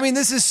is that? I mean,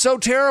 this is so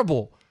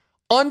terrible.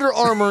 Under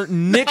Armour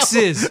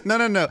nixes.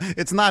 No.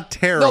 It's not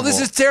terrible. No, this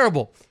is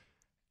terrible.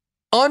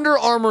 Under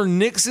Armour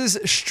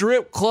nixes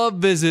strip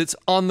club visits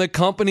on the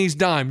company's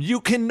dime.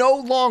 You can no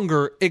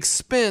longer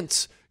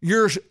expense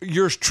your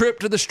trip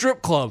to the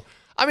strip club.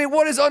 I mean,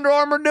 what is Under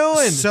Armour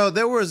doing? So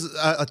there was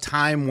a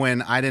time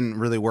when I didn't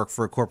really work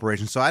for a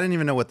corporation, so I didn't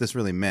even know what this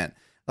really meant.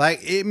 Like,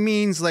 it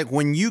means like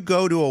when you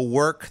go to a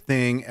work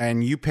thing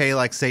and you pay,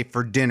 like, say,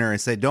 for dinner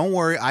and say, don't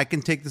worry, I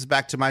can take this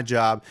back to my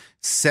job,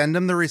 send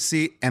them the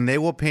receipt, and they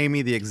will pay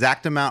me the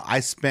exact amount I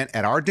spent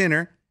at our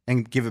dinner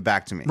and give it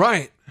back to me.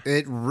 Right.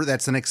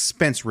 That's an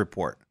expense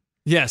report.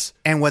 Yes.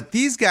 And what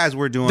these guys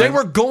were doing, They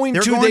were going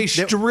to the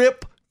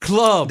strip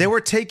club. They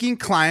were taking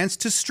clients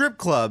to strip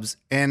clubs,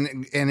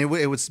 and it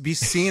would be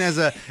seen as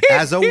a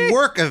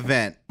work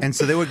event. And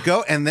so they would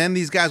go, and then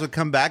these guys would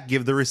come back,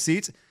 give the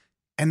receipts,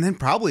 and then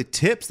probably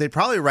tips. They'd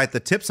probably write the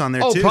tips on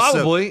there too.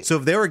 Probably. So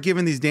if they were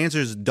giving these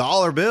dancers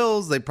dollar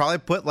bills, they'd probably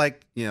put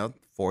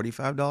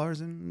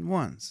 $45 in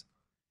ones.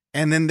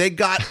 And then they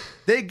got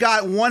 100%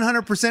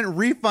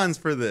 refunds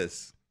for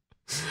this.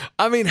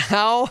 I mean,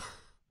 how?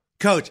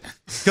 Coach,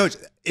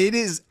 it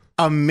is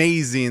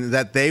amazing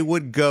that they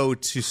would go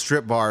to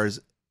strip bars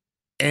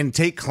and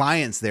take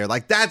clients there.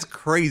 Like, that's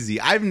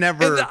crazy. I've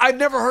never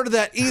heard of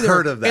that either.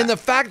 Heard of that. And the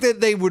fact that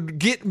they would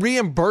get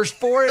reimbursed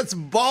for it. It's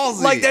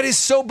ballsy. Like, that is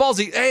so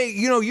ballsy. Hey,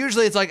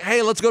 usually it's like,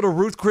 hey, let's go to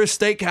Ruth Chris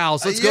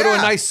Steakhouse. Let's go to a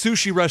nice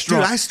sushi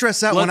restaurant. Dude, I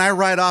stress out when I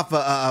write off,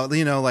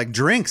 like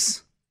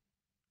drinks.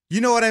 You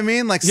know what I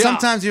mean? Like,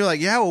 sometimes you're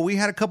like, yeah, well, we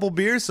had a couple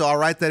beers, so I'll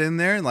write that in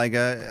there. Like,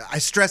 I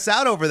stress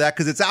out over that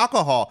because it's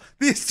alcohol.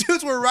 These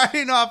dudes were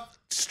writing off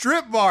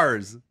strip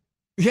bars.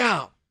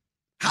 Yeah.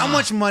 How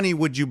much money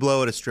would you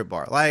blow at a strip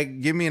bar?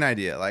 Like, give me an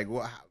idea. Like,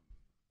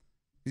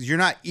 you're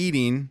not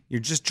eating, you're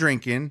just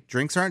drinking.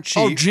 Drinks aren't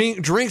cheap. Oh,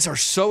 drinks are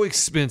so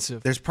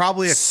expensive. There's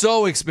probably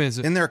so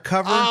expensive. In there a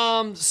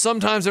cover?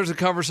 Sometimes there's a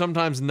cover,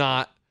 sometimes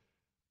not.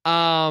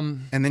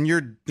 And then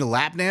your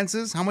lap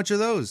dances, how much are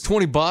those?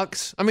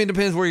 $20. I mean, it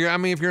depends where you're. I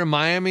mean, if you're in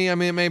Miami, it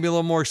may be a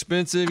little more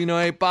expensive.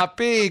 Hey,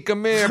 papi,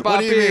 come here, papi.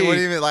 What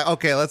do you mean? Like,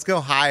 okay, let's go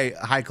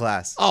high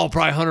class. Oh,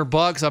 probably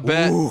 $100. I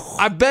bet. Ooh.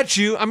 I bet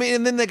you. I mean,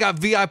 and then they got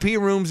VIP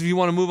rooms if you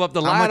want to move up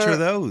the ladder. How much are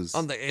those?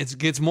 It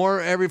gets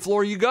more every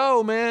floor you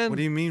go, man. What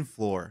do you mean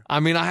floor?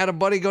 I mean, I had a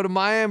buddy go to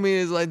Miami.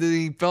 It's like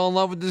he fell in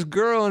love with this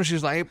girl, and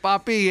she's like, hey,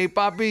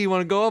 papi, you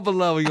want to go up a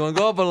level? You want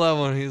to go up a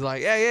level? And he's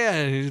like, yeah.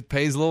 And he just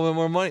pays a little bit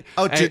more money.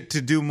 Oh,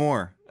 to do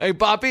more. Hey,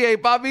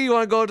 papi, you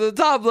want to go to the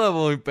top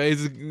level? He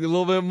pays a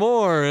little bit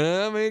more.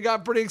 I mean, it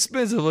got pretty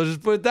expensive. Let's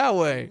just put it that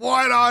way.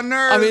 What on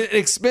earth? I mean,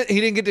 he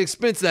didn't get to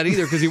expense that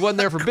either because he wasn't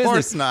there for business. Of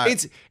course not.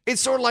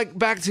 It's sort of like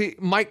back to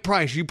Mike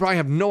Price. You probably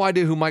have no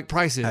idea who Mike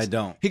Price is. I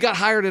don't. He got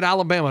hired at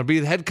Alabama to be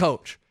the head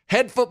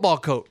football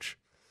coach.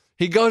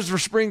 He goes for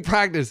spring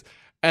practice.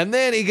 And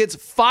then he gets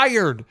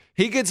fired.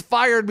 He gets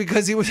fired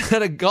because he was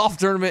at a golf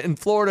tournament in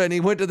Florida and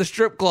he went to the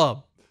strip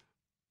club.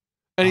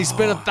 And he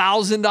spent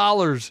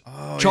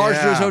 $1,000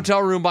 charged to his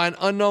hotel room by an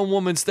unknown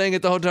woman staying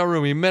at the hotel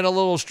room. He met a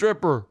little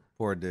stripper.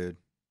 Poor dude.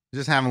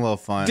 Just having a little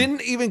fun.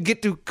 Didn't even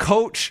get to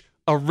coach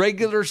a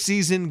regular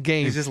season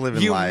game. He's just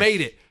living life.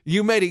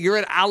 You made it. You're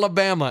at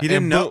Alabama. He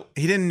didn't know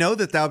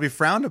that would be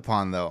frowned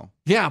upon, though.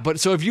 Yeah, but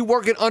so if you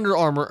work at Under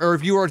Armour or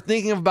if you are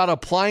thinking about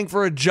applying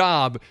for a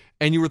job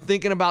and you were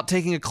thinking about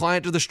taking a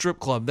client to the strip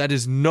club, that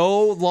is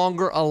no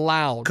longer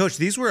allowed. Coach,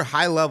 these were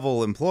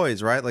high-level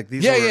employees, right? Like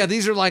these.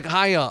 These are like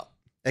high up.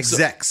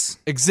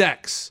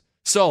 Execs.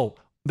 So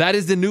that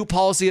is the new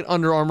policy at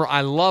Under Armour.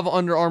 I love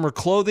Under Armour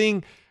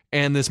clothing,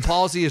 and this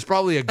policy is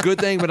probably a good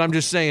thing, but I'm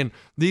just saying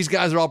these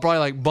guys are all probably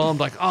like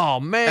bummed, like, oh,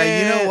 man.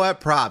 Hey, you know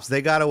what? Props.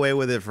 They got away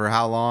with it for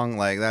how long?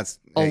 Like, that's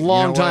a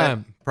long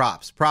time.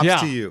 Props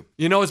to you.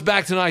 You know it's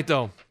back tonight,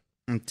 though.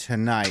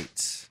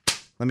 Tonight.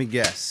 Let me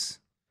guess.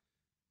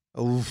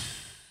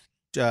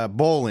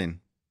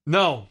 Bowling.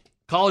 No.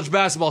 College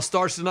basketball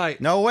starts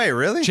tonight. No way,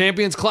 really?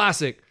 Champions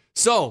Classic.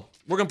 So,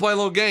 we're going to play a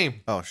little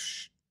game. Oh,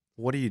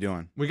 what are you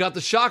doing? We got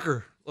the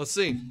shocker. Let's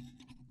see.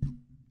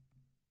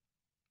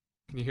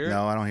 Can you hear it?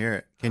 No, I don't hear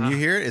it. Can you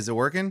hear it? Is it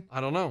working? I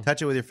don't know.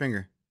 Touch it with your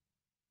finger.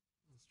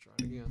 Let's try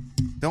it again.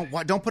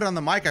 Don't put it on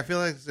the mic. I feel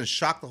like it's going to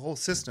shock the whole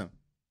system.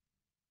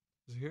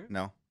 Does it hear it?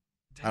 No.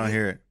 I don't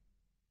hear it.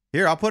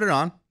 Here, I'll put it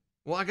on.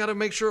 Well, I got to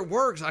make sure it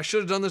works. I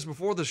should have done this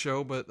before the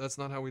show, but that's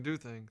not how we do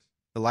things.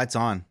 The light's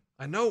on.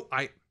 I know.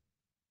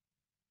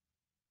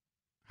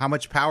 How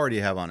much power do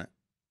you have on it?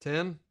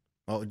 10.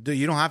 Oh,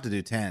 you don't have to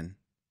do 10.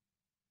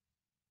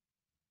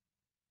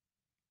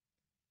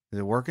 Is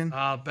it working?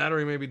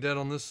 Battery may be dead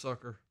on this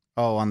sucker.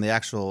 Oh, on the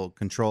actual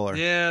controller.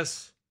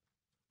 Yes.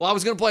 Well, I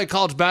was going to play a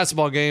college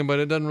basketball game, but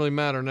it doesn't really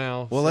matter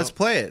now. Well, let's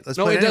play it. It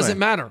doesn't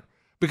matter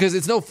because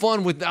it's no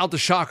fun without the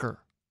shocker.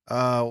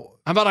 How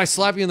about I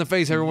slap you in the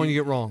face every one you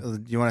get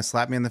wrong? You want to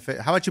slap me in the face?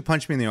 How about you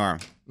punch me in the arm?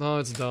 No,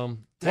 it's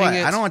dumb. What?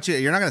 I don't want you.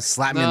 You're not going to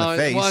slap me in the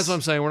face. Well, that's what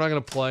I'm saying. We're not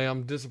going to play.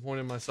 I'm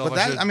disappointed in myself. But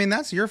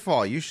that's your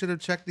fault. You should have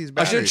checked these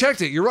batteries. I should have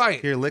checked it. You're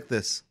right. Here, lick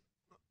this.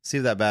 See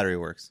if that battery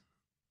works.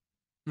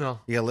 No.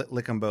 You got to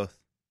lick them both.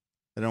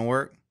 They don't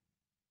work?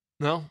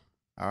 No.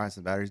 All right,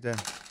 so the battery's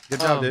dead. Good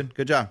job, dude.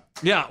 Good job.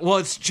 Yeah, well,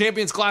 it's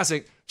Champions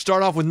Classic.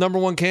 Start off with number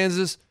 1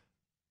 Kansas,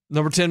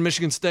 number 10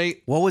 Michigan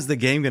State. What was the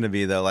game going to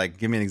be, though? Like,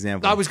 give me an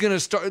example. I was going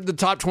to start the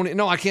top 20.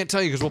 No, I can't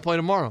tell you because we'll play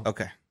tomorrow.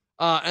 Okay.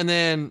 And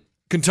then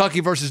Kentucky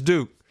versus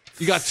Duke.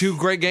 You got 2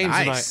 great games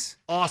nice. tonight.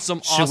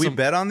 Awesome. Should we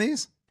bet on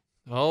these?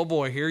 Oh,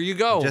 boy. Here you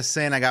go. I'm just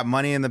saying I got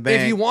money in the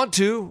bank. If you want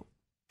to.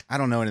 I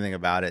don't know anything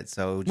about it.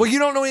 Well, you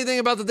don't know anything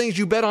about the things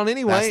you bet on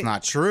anyway. That's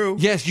not true.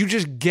 Yes, you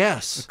just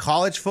guess.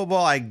 College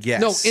football, I guess.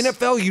 No,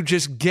 NFL, you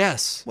just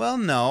guess. Well,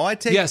 no, I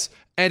take... Yes,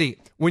 Eddie,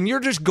 when you're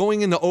just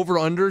going in the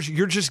over-unders,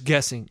 you're just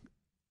guessing.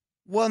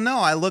 Well, no,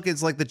 I look,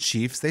 it's like the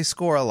Chiefs, they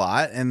score a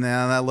lot. And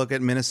then I look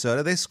at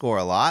Minnesota, they score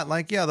a lot.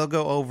 Like, yeah, they'll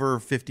go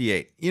over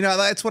 58. You know,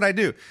 that's what I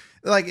do.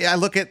 Like, I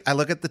look at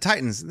the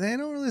Titans. They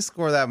don't really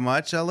score that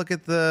much. I look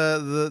at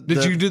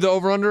Did you do the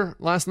over-under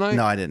last night?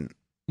 No, I didn't.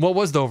 What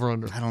was the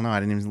over-under? I don't know.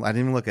 I didn't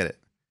even look at it.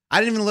 I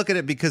didn't even look at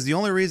it because the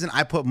only reason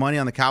I put money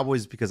on the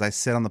Cowboys is because I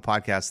said on the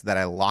podcast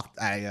that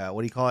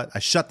what do you call it? I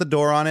shut the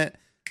door on it.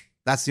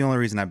 That's the only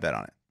reason I bet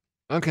on it.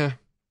 Okay.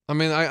 I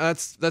mean,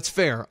 that's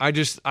fair.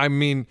 I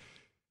mean,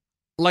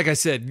 like I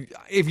said,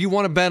 if you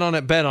want to bet on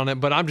it, bet on it.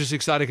 But I'm just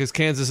excited because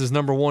Kansas is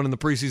number 1 in the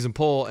preseason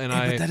poll, and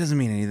but that doesn't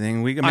mean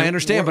anything. I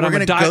understand, we're but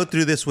going to go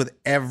through this with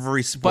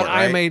every sport.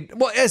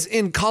 But as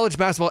in college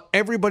basketball,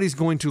 everybody's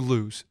going to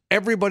lose.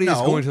 Everybody is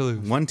going to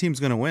lose. One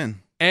team's going to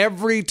win.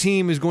 Every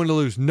team is going to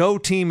lose. No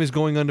team is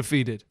going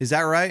undefeated. Is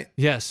that right?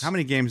 Yes. How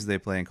many games do they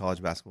play in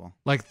college basketball?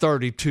 Like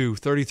 32,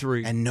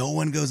 33. And no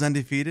one goes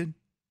undefeated?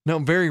 No,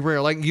 very rare.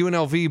 Like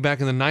UNLV back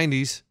in the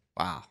 90s.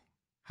 Wow.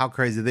 How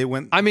crazy. They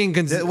went. I mean,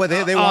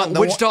 they won,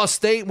 Wichita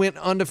State went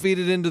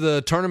undefeated into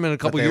the tournament a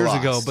couple years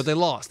ago, but they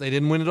lost. They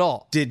didn't win it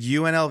all. Did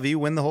UNLV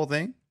win the whole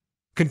thing?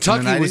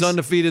 Kentucky was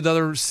undefeated the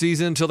other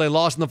season until they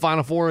lost in the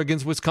Final Four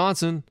against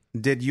Wisconsin.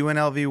 Did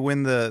UNLV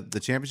win the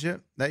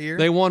championship that year?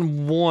 They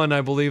won one,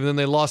 I believe, and then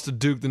they lost to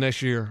Duke the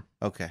next year.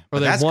 Okay. Or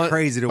that's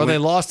crazy to win. Or they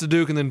lost to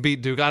Duke and then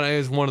beat Duke. It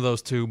was one of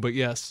those two, but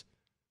yes.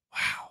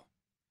 Wow.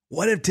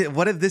 What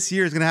if this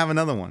year is going to have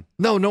another one?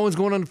 No one's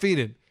going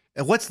undefeated.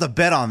 What's the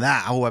bet on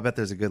that? Oh, I bet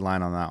there's a good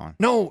line on that one.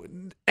 No,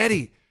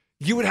 Eddie,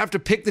 you would have to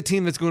pick the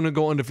team that's going to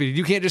go undefeated.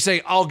 You can't just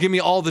say, "Oh, give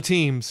me all the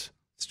teams."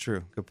 It's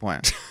true. Good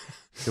point.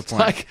 Good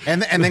point.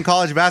 And then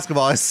college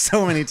basketball has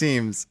so many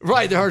teams.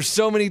 Right, there are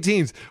so many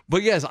teams.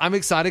 But yes, I'm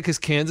excited because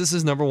Kansas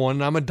is number 1,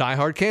 and I'm a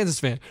diehard Kansas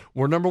fan.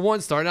 We're number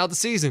 1 starting out the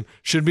season.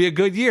 Should be a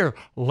good year.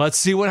 Let's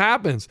see what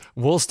happens.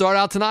 We'll start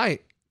out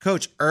tonight.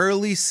 Coach,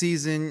 early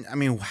season, I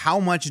mean, how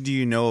much do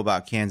you know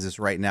about Kansas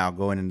right now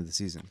going into the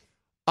season?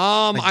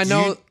 I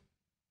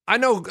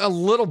know a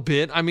little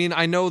bit. I mean,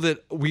 I know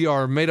that we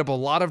are made up a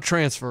lot of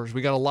transfers.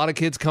 We got a lot of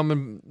kids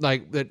coming,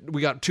 like that.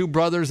 We got 2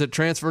 brothers that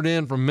transferred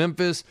in from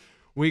Memphis.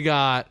 We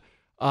got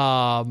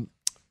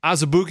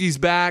Azubuike's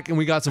back, and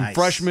we got some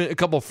freshmen, a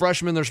couple of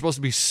freshmen. They're supposed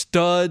to be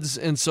studs,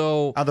 and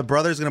so are the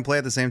brothers going to play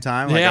at the same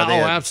time? Like, yeah,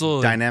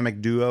 absolutely.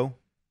 Dynamic duo.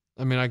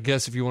 I mean, I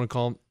guess if you want to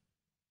call them.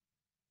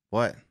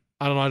 What?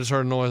 I don't know. I just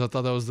heard a noise. I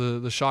thought that was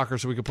the shocker,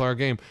 so we could play our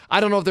game. I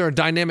don't know if they're a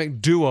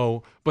dynamic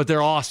duo, but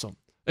they're awesome.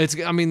 It's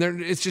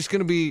just going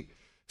to be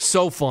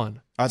so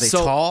fun. Are they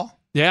tall?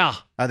 Yeah.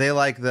 Are they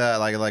like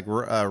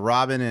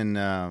Robin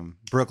and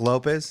Brooke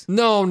Lopez?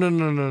 No.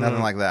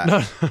 Nothing like that.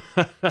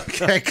 No.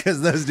 Okay,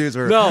 because those dudes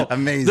were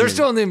amazing. They're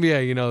still in the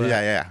NBA, you know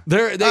that.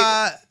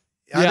 Yeah.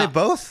 Are they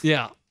both?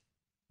 Yeah.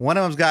 One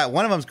of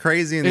them's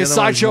crazy, and the other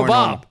Sideshow one's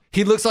Bob. normal.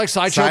 He looks like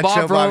Sideshow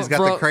Bob. He's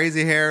got the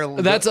crazy hair.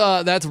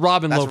 That's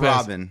Robin Lopez.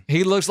 Robin.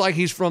 He looks like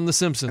he's from The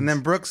Simpsons. And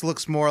then Brooks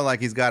looks more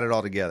like he's got it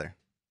all together.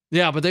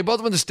 Yeah, but they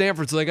both went to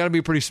Stanford, so they got to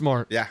be pretty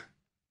smart. Yeah.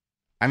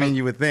 I mean,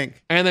 you would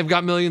think. And they've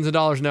got millions of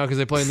dollars now because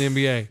they play in the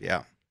NBA.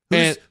 Yeah.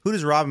 Who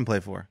does Robin play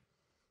for?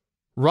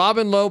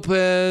 Robin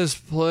Lopez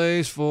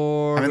plays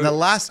for... I mean, the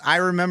last I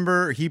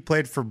remember, he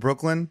played for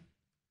Brooklyn.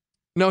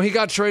 No, he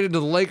got traded to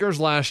the Lakers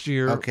last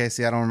year. Okay,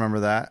 see, I don't remember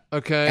that.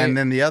 Okay. And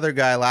then the other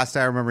guy, last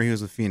I remember, he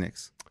was with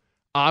Phoenix.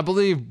 I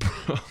believe,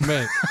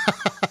 man,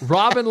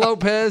 Robin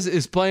Lopez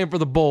is playing for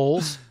the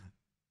Bulls.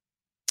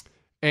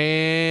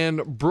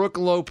 And Brooke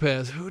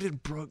Lopez. Who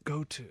did Brooke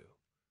go to?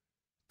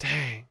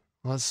 Dang.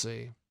 Let's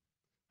see.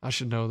 I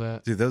should know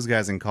that. Dude, those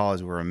guys in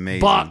college were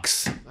amazing.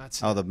 Bucks. That's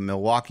the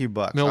Milwaukee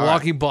Bucks.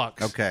 Milwaukee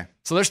Bucks. Okay.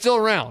 So they're still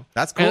around.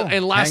 That's cool.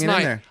 And last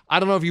night, I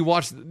don't know if you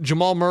watched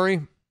Jamal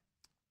Murray.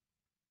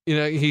 You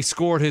know, he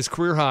scored his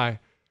career high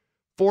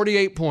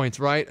 48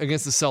 points, right,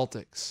 against the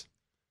Celtics.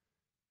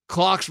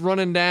 Clock's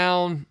running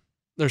down.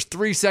 There's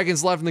 3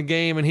 seconds left in the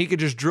game, and he could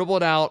just dribble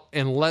it out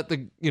and let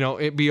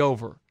it be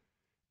over.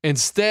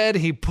 Instead,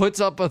 he puts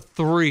up a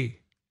 3,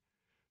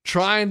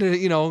 trying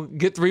to,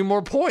 get 3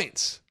 more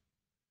points.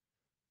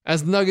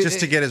 As Nuggets, just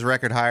to get his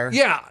record higher?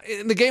 Yeah,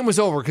 the game was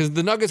over because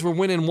the Nuggets were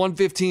winning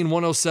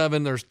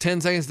 115-107. There's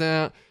 10 seconds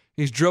down.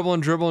 He's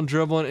dribbling,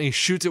 and he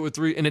shoots it with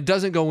 3, and it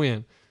doesn't go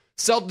in.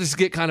 Celtics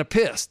get kind of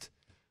pissed.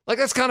 Like,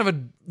 that's kind of a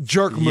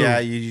jerk move. Yeah,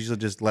 you usually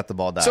just let the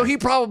ball die. So he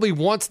probably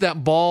wants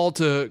that ball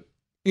to,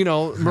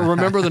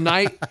 remember the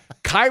night.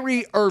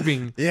 Kyrie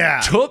Irving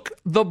took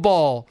the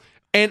ball,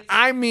 and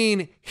I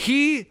mean,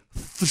 he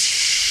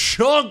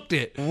chunked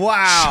it.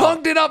 Wow.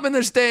 Chunked it up in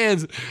the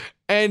stands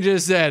and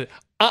just said,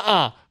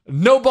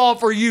 no ball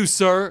for you,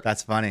 sir.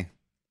 That's funny.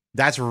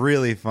 That's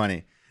really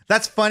funny.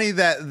 That's funny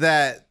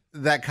that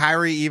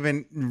Kyrie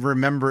even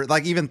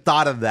even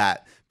thought of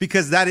that.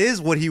 Because that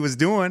is what he was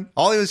doing.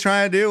 All he was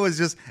trying to do was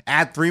just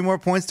add 3 more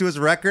points to his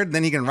record.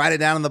 Then he can write it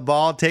down on the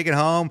ball, take it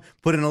home,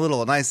 put in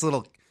a nice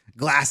little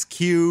glass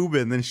cube,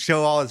 and then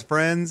show all his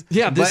friends.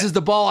 Yeah, this is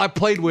the ball I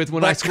played with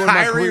when I scored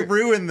my career.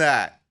 Kyrie ruined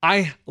that.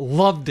 I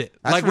loved it.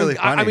 That's really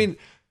funny. I mean,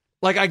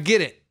 I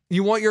get it.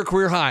 You want your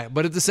career high,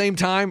 but at the same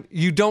time,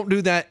 you don't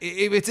do that.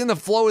 If it's in the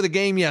flow of the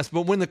game, yes,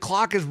 but when the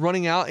clock is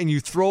running out and you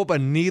throw up a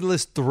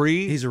needless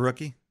three, He's a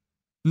rookie?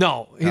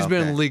 no, he's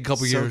been in the league a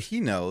couple So years. he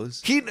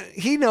knows.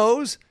 He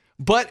knows,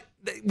 but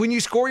when you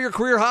score your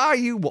career high,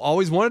 you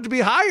always want it to be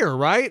higher,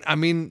 right? I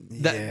mean,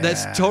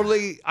 that's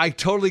totally, I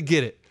totally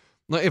get it.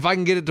 Like, if I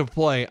can get it to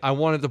play, I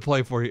want it to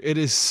play for you. It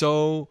is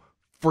so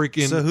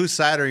freaking. So whose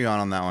side are you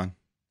on that one?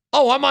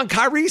 Oh, I'm on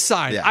Kyrie's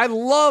side. Yeah. I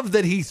love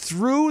that he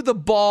threw the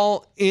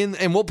ball in,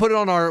 and we'll put it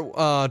on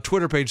our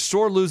Twitter page,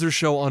 Sore Loser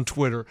Show on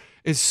Twitter.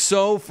 It's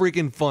so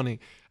freaking funny.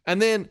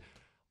 And then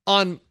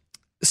on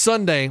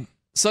Sunday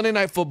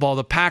Night Football,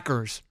 the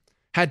Packers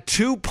had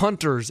 2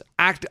 punters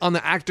act on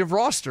the active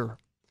roster.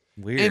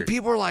 Weird. And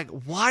people are like,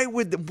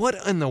 what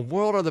in the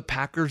world are the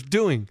Packers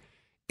doing?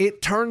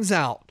 It turns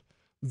out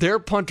their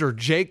punter,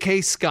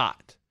 J.K.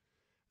 Scott,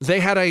 they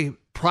had a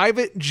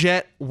private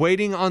jet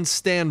waiting on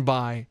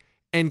standby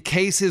in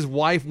case his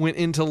wife went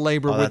into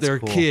labor with that's their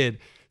cool. kid.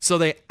 So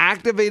they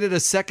activated a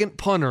second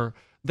punter.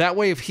 That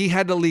way, if he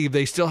had to leave,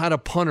 they still had a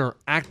punter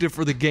active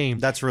for the game.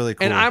 That's really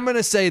cool. And I'm going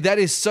to say that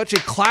is such a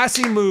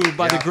classy move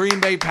by the Yeah. Green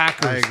Bay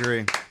Packers. I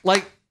agree.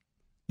 Like,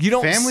 you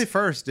don't... Family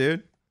first,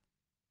 dude.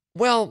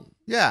 Well...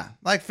 Yeah,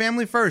 like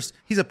family first.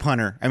 He's a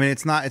punter. I mean,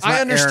 it's not I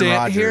Aaron understand.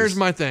 Rodgers. Here's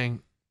my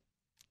thing.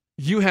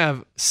 You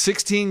have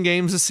 16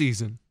 games a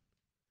season.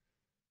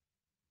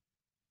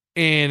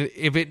 And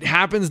if it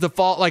happens to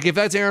fall, like if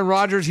that's Aaron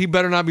Rodgers, he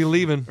better not be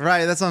leaving.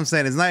 Right, that's what I'm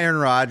saying. It's not Aaron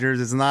Rodgers.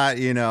 It's not,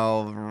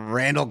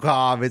 Randall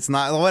Cobb. It's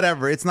not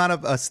whatever. It's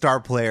not a star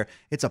player.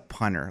 It's a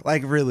punter.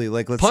 Like, really,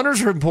 like let's.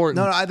 Punters are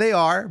important. No, they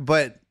are,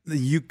 but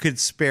you could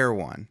spare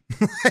one.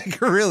 Like,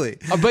 really.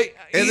 But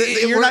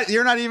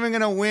You're not even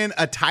gonna win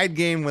a tied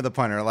game with a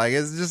punter. Like,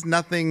 it's just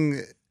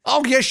nothing.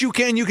 Oh, yes, you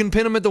can. You can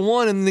pin him at the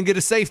 1 and then get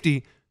a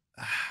safety.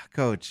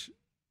 Coach.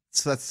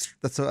 So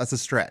that's a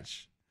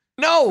stretch.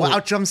 No.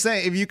 Well, I'm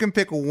saying if you can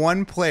pick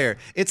one player,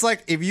 it's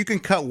like if you can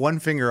cut one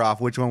finger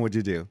off, which one would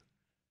you do?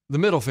 The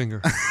middle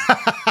finger.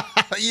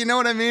 You know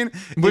what I mean?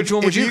 Which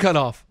one would you cut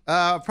off?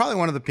 Probably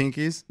one of the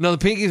pinkies. No,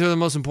 the pinkies are the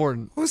most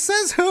important. Who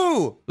says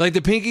who? Like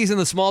the pinkies and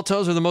the small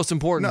toes are the most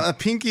important. No, a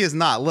pinky is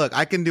not. Look,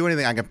 I can do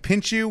anything. I can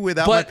pinch you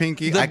without my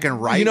pinky. I can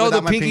write the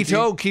without my pinky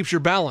toe keeps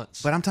your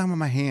balance. But I'm talking about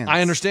my hands.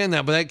 I understand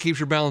that, but that keeps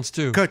your balance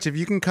too. Coach, if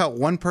you can cut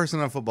one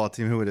person on a football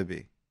team, who would it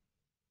be?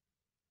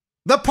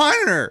 The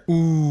punter.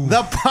 Ooh.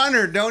 The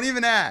punter. Don't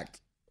even act.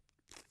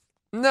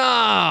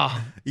 No.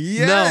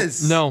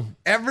 Yes. No.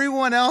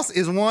 Everyone else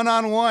is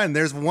one-on-one.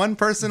 There's one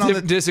person on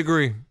the...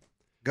 Disagree.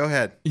 Go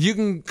ahead. You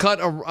can cut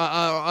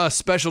a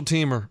special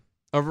teamer,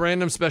 a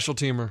random special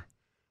teamer,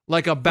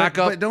 like a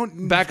backup,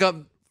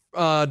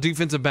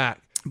 defensive back.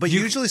 But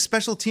usually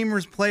special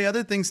teamers play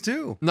other things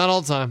too. Not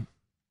all the time.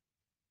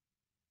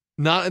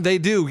 They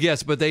do,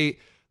 yes, but they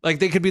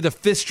could be the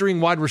 5th string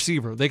wide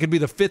receiver. They could be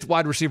the 5th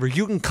wide receiver.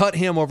 You can cut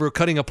him over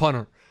cutting a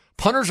punter.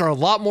 Punters are a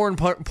lot more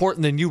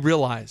important than you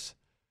realize.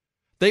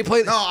 They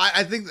play. No,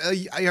 I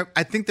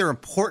think they're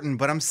important,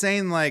 but I'm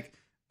saying like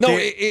no.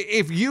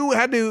 If you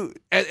had to,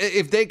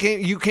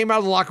 you came out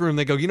of the locker room,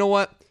 they go, you know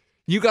what?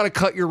 You got to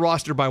cut your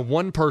roster by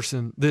one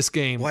person this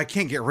game. Well, I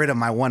can't get rid of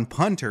my one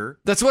punter.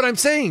 That's what I'm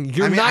saying.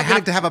 I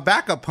have to have a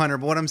backup punter,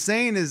 but what I'm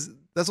saying is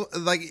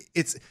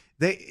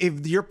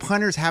if your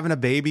punter's having a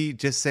baby,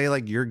 just say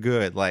like you're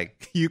good.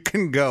 Like you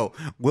can go.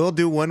 We'll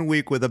do 1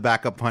 week with a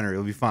backup punter.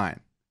 It'll be fine.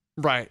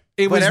 Right.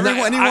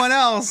 Anyone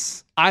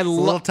else, a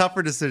little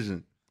tougher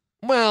decision.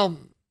 Well,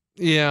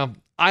 yeah.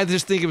 I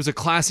just think it was a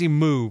classy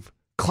move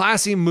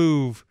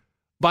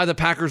by the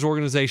Packers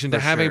organization to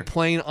have a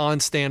plane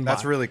on standby.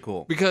 That's really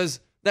cool. Because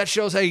that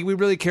shows, hey, we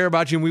really care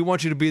about you and we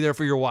want you to be there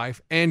for your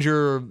wife and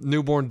your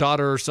newborn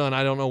daughter or son.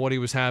 I don't know what he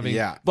was having.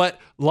 Yeah. But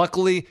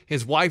luckily,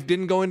 his wife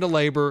didn't go into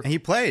labor. And he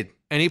played.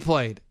 He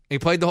played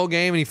the whole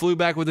game and he flew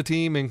back with the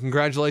team, and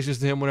congratulations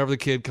to him whenever the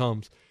kid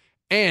comes.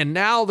 And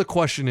now the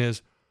question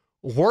is,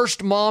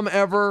 worst mom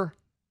ever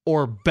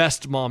or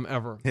best mom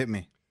ever? Hit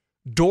me.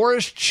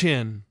 Doris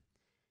Chin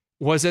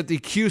was at the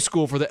Q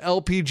school for the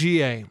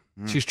LPGA.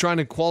 She's trying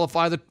to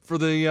qualify for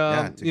the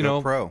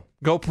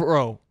go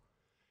pro.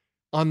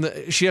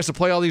 She has to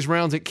play all these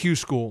rounds at Q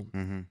school.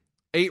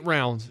 8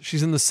 rounds.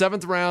 She's in the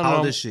 7th round. How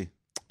old is she?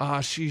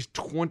 She's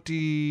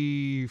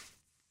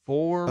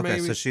 24, okay,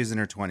 maybe. So she's in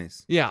her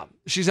 20s. Yeah,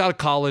 she's out of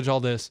college. All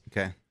this.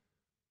 Okay.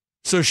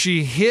 So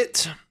she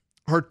hit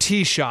her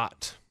tee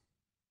shot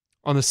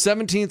on the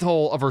 17th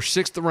hole of her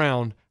 6th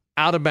round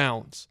out of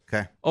bounds.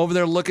 Okay. Over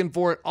there looking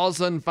for it. All of a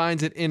sudden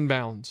finds it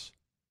inbounds.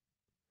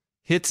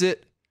 Hits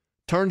it.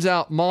 Turns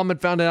out mom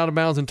had found it out of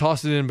bounds and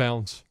tossed it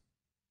inbounds.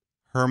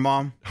 Her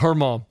mom? Her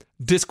mom.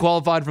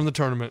 Disqualified from the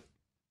tournament.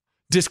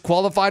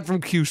 Disqualified from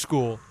Q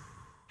school.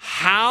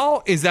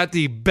 How is that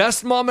the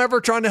best mom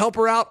ever trying to help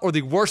her out, or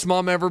the worst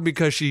mom ever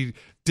because she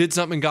did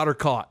something and got her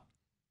caught?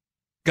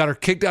 Got her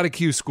kicked out of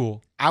Q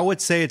school. I would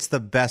say it's the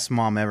best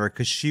mom ever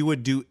because she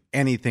would do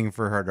anything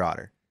for her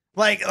daughter.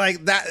 Like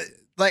that.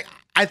 Like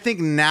I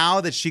think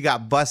now that she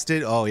got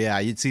busted, oh yeah,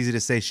 it's easy to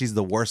say she's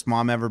the worst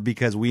mom ever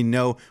because we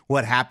know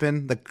what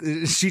happened.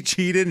 She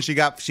cheated and she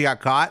got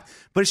caught.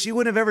 But if she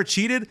wouldn't have ever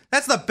cheated,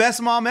 that's the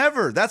best mom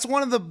ever. That's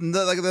one of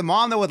the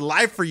mom that would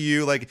lie for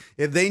you. Like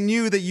if they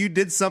knew that you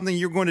did something,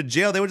 you're going to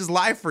jail, they would just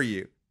lie for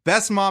you.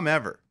 Best mom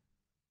ever.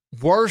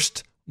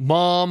 Worst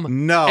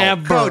mom No,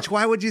 ever. Coach,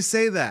 why would you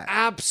say that?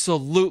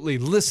 Absolutely.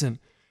 Listen,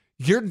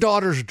 your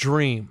daughter's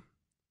dream.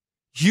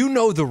 You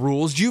know the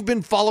rules. You've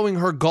been following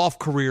her golf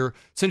career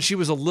since she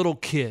was a little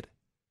kid.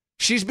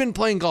 She's been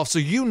playing golf, so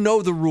you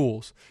know the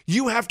rules.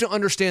 You have to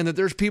understand that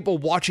there's people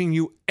watching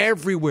you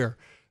everywhere.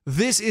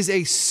 This is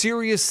a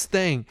serious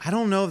thing. I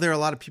don't know if there are a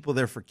lot of people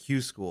there for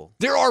Q school.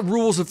 There are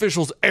rules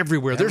officials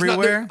everywhere.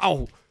 Everywhere?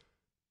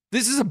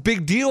 This is a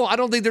big deal. I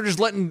don't think they're just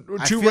letting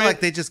I feel like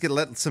they just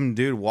let some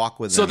dude walk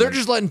with them. So they're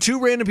just letting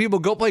two random people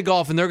go play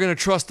golf, and they're going to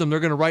trust them.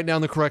 They're going to write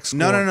down the correct score.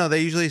 No.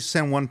 They usually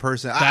send one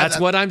person. That's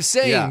what I'm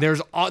saying.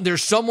 Yeah.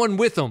 There's someone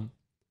with them.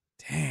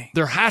 Dang.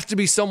 There has to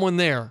be someone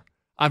there.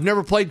 I've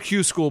never played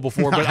Q school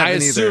before, but I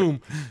haven't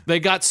assume they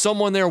got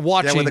someone there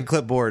watching. Yeah, with a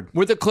clipboard.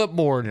 With a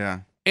clipboard. Yeah.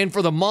 And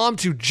for the mom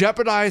to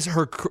jeopardize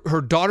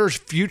her daughter's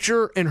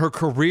future and her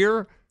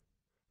career,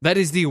 that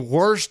is the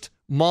worst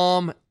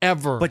mom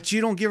ever. But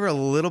you don't give her a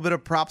little bit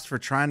of props for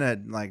trying to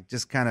like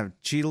just kind of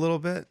cheat a little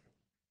bit?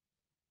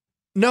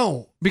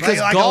 No, because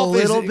Like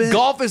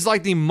golf is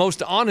like the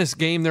most honest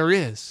game there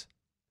is.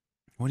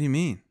 What do you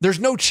mean? There's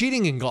no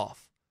cheating in golf.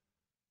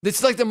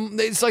 It's like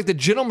the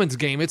gentleman's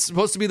game. It's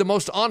supposed to be the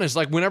most honest.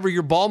 Like whenever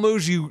your ball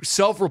moves, you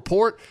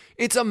self-report.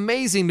 It's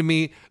amazing to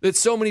me that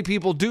so many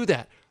people do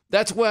that.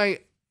 That's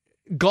why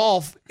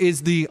golf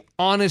is the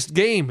honest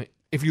game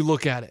if you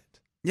look at it.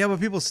 Yeah,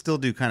 but people still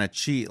do kind of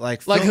cheat.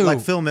 Like Like Phil, who?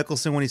 like Phil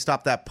Mickelson when he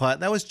stopped that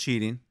putt. That was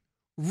cheating.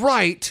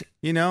 Right.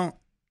 You know?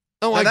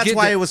 Oh, I that's get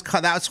why that. it was.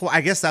 That's why.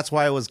 I guess that's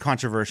why it was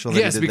controversial. That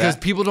Yes, he did because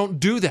that. people don't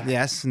do that.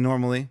 Yes,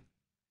 normally.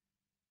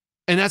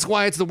 And that's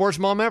why it's the worst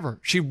mom ever.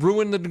 She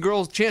ruined the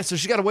girl's chance, so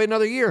she got to wait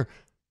another year.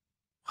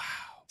 Wow.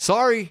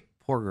 Sorry.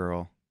 Poor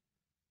girl.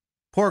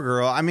 Poor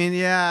girl. I mean,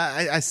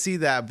 yeah, I see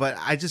that, but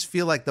I just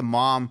feel like the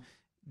mom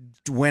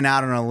went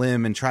out on a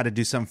limb and tried to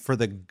do something for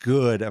the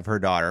good of her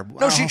daughter.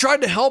 No, she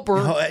tried to help her,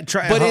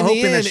 but in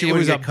the end, it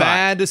was a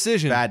bad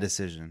decision. Bad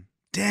decision.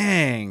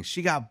 Dang,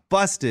 she got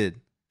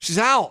busted. She's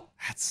out.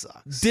 That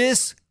sucks.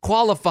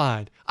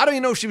 Disqualified. I don't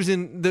even know if she was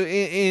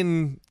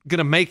in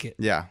gonna make it.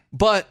 Yeah.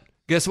 But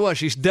guess what?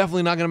 She's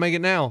definitely not gonna make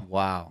it now.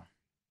 Wow.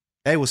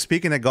 Hey, well,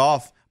 speaking of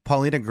golf,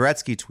 Paulina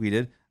Gretzky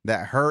tweeted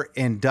that her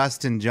and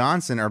Dustin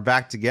Johnson are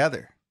back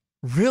together.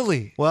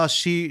 Really? Well,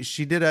 she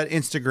did an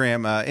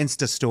Instagram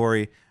Insta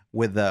story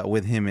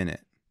with him in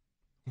it.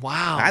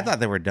 Wow. I thought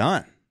they were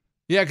done.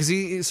 Yeah, because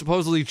he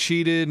supposedly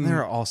cheated. And There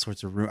are all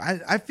sorts of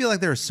rumors. I feel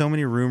like there are so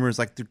many rumors,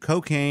 like through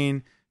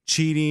cocaine,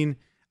 cheating.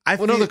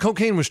 no, the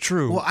cocaine was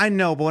true. Well, I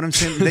know, but what I'm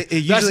saying, it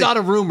usually, That's not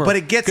a rumor. but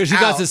it gets because she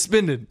out. got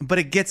suspended. But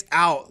it gets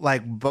out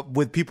but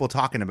with people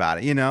talking about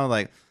it. You know,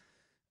 like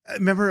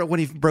remember when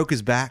he broke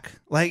his back?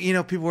 Like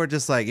people were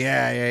just like,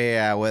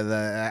 yeah. With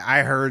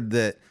I heard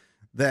that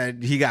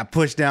he got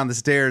pushed down the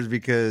stairs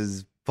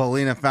because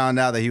Paulina found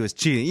out that he was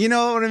cheating. You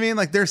know what I mean?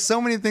 Like there's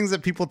so many things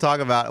that people talk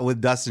about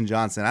with Dustin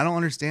Johnson. I don't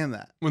understand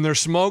that. When there's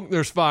smoke,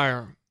 there's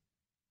fire.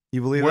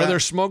 You believe Where that?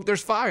 there's smoke,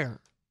 there's fire.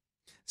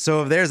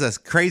 So if there's a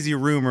crazy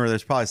rumor,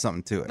 there's probably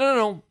something to it.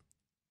 No.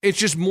 It's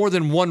just more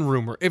than one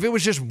rumor. If it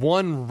was just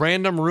one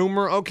random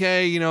rumor,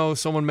 okay,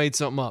 someone made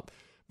something up.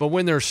 But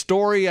when there's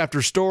story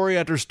after story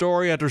after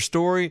story after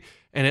story,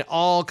 and it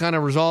all kind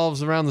of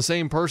resolves around the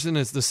same person,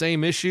 it's the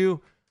same issue,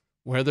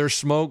 where there's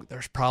smoke,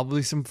 there's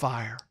probably some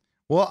fire.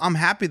 Well, I'm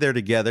happy they're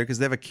together because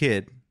they have a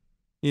kid.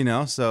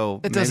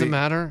 So It doesn't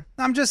matter.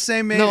 I'm just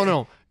saying, maybe.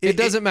 No. It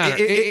doesn't matter.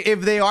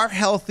 If they are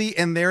healthy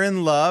and they're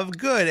in love,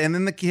 good. And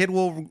then the kid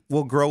will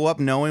grow up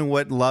knowing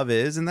what love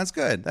is, and that's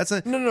good.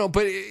 No.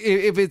 But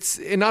if it's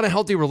not a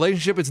healthy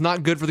relationship, it's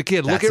not good for the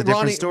kid. That's Look a at different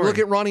Ronnie. story. Look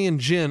at Ronnie and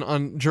Jen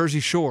on Jersey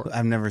Shore.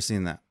 I've never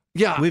seen that.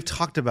 Yeah, We've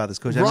talked about this,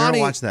 Coach. I've never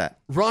watched that.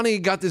 Ronnie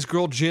got this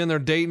girl Jen. They're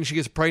dating. She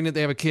gets pregnant.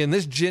 They have a kid. And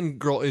this Jen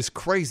girl is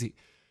crazy.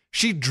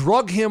 She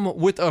drug him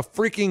with a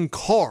freaking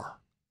car.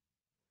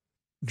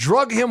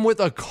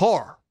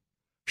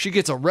 She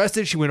gets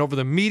arrested. She went over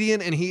the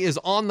median, and he is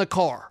on the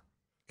car.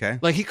 Okay.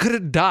 Like he could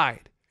have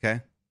died. Okay.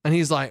 And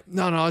he's like,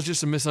 no, it was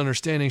just a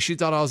misunderstanding. She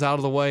thought I was out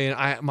of the way,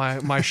 and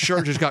my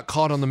shirt just got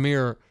caught on the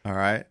mirror. All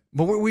right.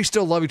 But we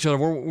still love each other.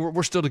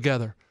 We're still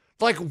together.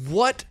 Like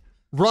what,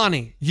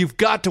 Ronnie? You've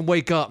got to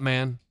wake up,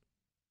 man.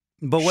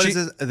 But what is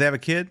this? They have a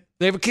kid?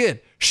 They have a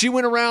kid. She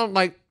went around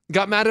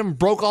got mad at him,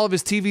 broke all of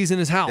his TVs in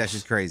his house. Yeah,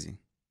 she's crazy.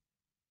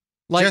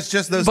 Like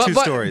just those two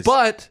stories.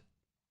 But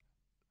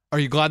are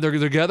you glad they're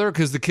together?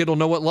 Because the kid will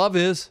know what love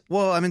is.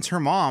 Well, I mean, it's her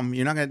mom.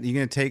 You're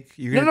gonna take.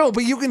 No.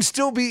 But you can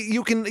still be.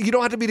 You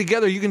don't have to be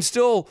together. You can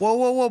still.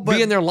 Whoa.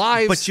 Be in their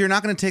lives. But you're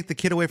not gonna take the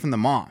kid away from the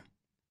mom.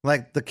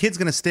 Like the kid's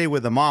gonna stay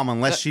with the mom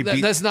unless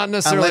that's not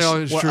necessarily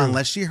always true.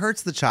 Unless she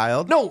hurts the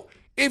child. No.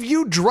 If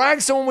you drag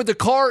someone with the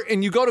car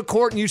and you go to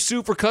court and you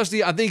sue for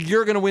custody, I think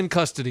you're going to win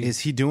custody. Is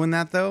he doing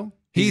that though?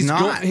 He's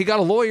not. He got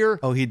a lawyer.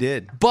 Oh, he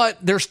did. But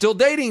they're still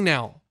dating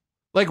now.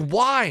 Like,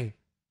 why?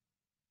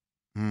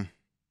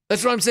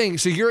 That's what I'm saying.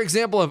 So your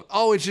example of,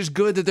 it's just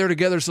good that they're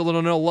together so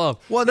they'll know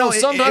love. Well, no,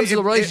 sometimes the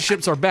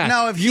relationships are bad.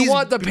 No, if you he's-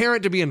 want the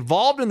parent to be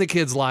involved in the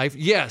kid's life,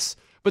 yes.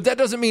 But that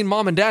doesn't mean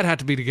mom and dad have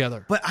to be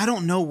together. But I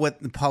don't know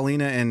what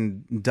Paulina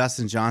and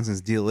Dustin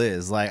Johnson's deal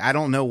is. Like, I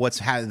don't know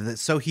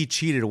so he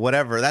cheated or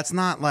whatever. That's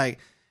not like,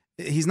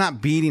 he's not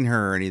beating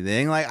her or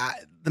anything. Like,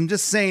 I'm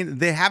just saying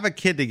they have a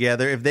kid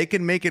together. If they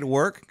can make it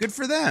work, good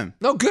for them.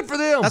 No, good for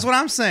them. That's what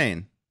I'm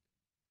saying.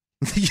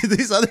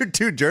 These other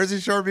two Jersey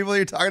Shore people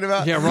you're talking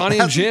about. Yeah, Ronnie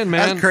and Jen,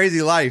 man. That's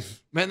crazy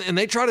life. Man, and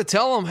they try to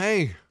tell them,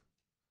 hey,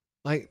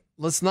 like,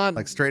 let's not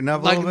Like, straighten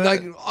up a little bit.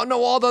 Like, oh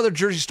no, all the other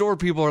Jersey Shore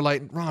people are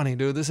like, Ronnie,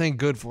 dude, this ain't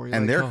good for you.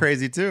 And like, they're come.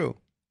 crazy too.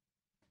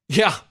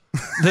 Yeah,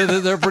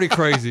 they're pretty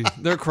crazy.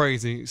 They're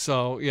crazy.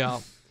 So yeah.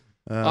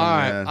 Oh, All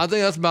right, man. I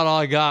think that's about all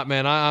I got,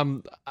 man.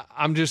 I'm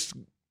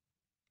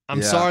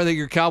Yeah. sorry that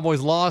your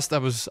Cowboys lost. I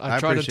tried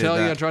to appreciate tell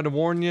you, that. I tried to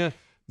warn you.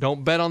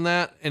 Don't bet on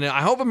that. And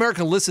I hope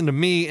America listened to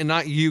me and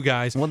not you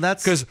guys. Well,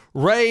 that's Because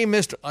Ray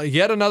missed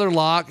yet another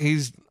lock.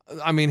 He's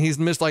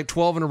missed like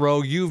 12 in a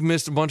row. You've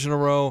missed a bunch in a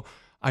row.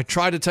 I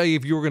tried to tell you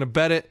if you were going to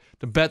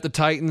bet the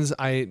Titans.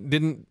 I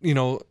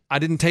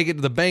didn't take it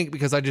to the bank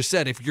because I just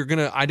said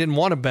I didn't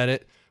want to bet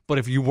it, but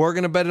if you were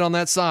going to bet it on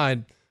that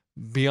side,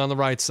 be on the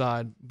right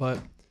side. But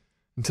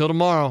until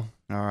tomorrow.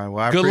 all right.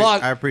 Well, Good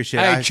luck. I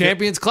appreciate Hey, it.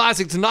 Champions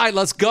Classic tonight.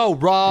 Let's go.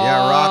 Rock,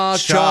 Rock,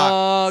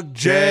 Chalk, Chalk,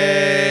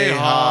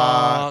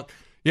 Jayhawk.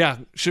 Yeah,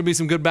 should be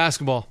some good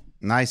basketball.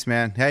 Nice,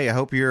 man. Hey, I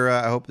hope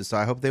I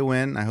hope they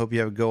win. I hope you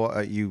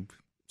have you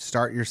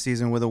start your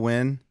season with a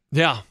win.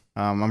 Yeah,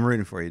 I'm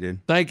rooting for you,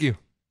 dude. thank you.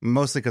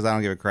 Mostly because I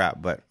don't give a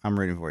crap, but I'm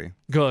rooting for you.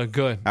 Good.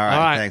 All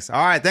right, thanks.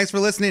 All right, thanks for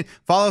listening.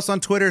 Follow us on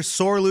Twitter,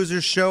 Sore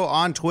Losers Show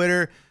on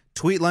Twitter.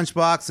 Tweet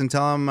Lunchbox and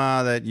tell him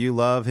that you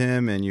love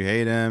him and you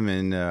hate him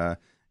and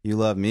you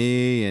love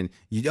me. And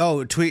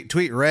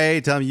tweet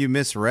Ray. Tell him you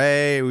miss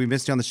Ray. We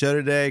missed you on the show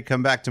today.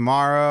 Come back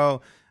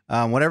tomorrow.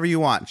 Whatever you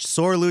want.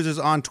 Sore Losers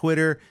on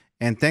Twitter.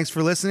 And thanks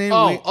for listening. You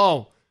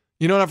know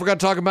what I forgot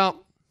to talk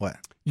about? What?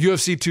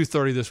 UFC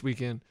 230 this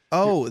weekend.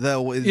 Oh,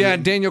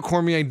 Daniel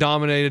Cormier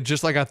dominated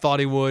just like I thought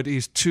he would.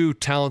 He's too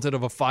talented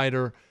of a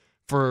fighter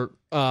for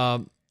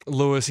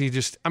Lewis.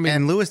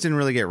 and Lewis didn't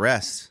really get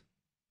rest.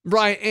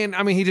 Right, and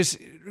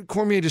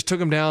Cormier just took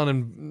him down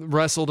and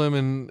wrestled him,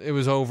 and it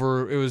was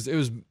over. It was.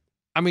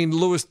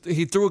 Lewis,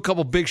 he threw a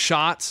couple big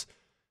shots,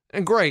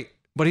 and great,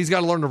 but he's got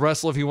to learn to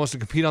wrestle if he wants to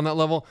compete on that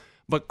level.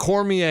 But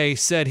Cormier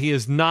said he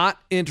is not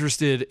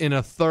interested in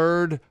a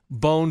third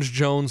Bones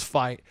Jones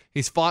fight.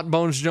 He's fought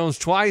Bones Jones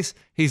twice.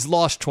 He's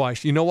lost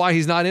twice. You know why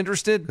he's not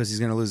interested? Because he's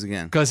going to lose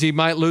again. Because he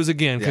might lose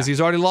again. Because he's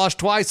already lost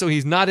twice, so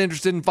he's not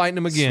interested in fighting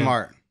him again.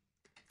 Smart.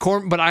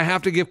 But I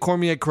have to give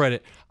Cormier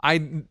credit.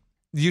 I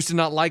used to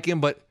not like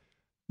him, but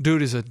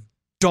dude is a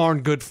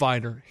darn good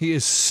fighter. He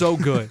is so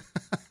good.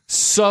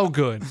 So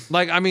good.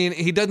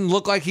 He doesn't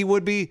look like he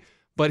would be,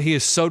 but he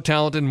is so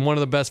talented and one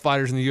of the best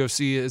fighters in the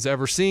UFC has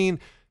ever seen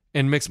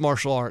in mixed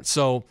martial arts.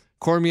 So,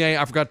 Cormier,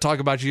 I forgot to talk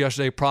about you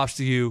yesterday. Props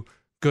to you.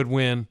 Good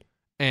win.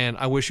 And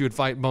I wish you would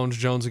fight Bones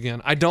Jones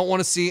again. I don't want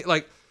to see,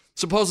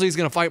 supposedly he's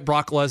going to fight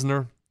Brock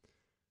Lesnar.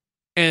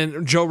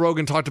 And Joe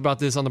Rogan talked about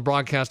this on the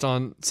broadcast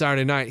on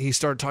Saturday night. He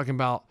started talking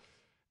about,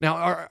 now,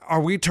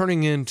 are we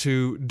turning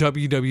into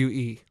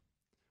WWE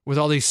with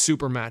all these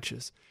super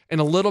matches?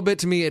 And a little bit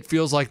to me, it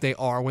feels like they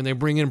are when they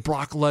bring in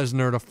Brock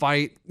Lesnar to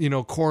fight,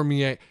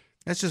 Cormier.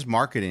 That's just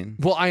marketing.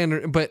 Well,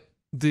 but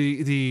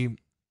the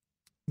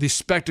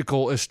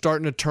spectacle is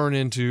starting to turn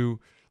into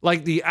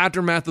like the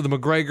aftermath of the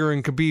McGregor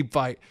and Khabib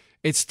fight.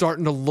 It's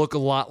starting to look a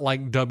lot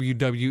like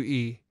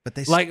WWE. But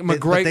they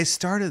McGregor. They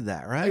started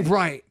that, right?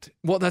 Right.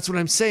 Well, that's what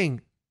I'm saying.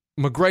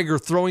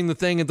 McGregor throwing the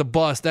thing at the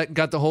bus that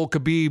got the whole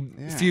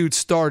Khabib feud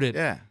started.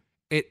 Yeah.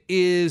 It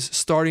is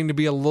starting to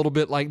be a little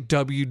bit like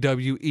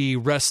WWE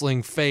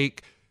wrestling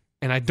fake,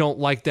 and I don't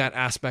like that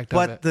aspect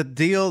of it. But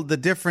the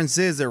difference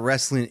is that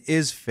wrestling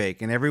is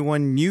fake, and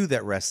everyone knew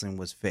that wrestling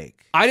was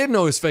fake. I didn't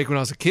know it was fake when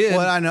I was a kid.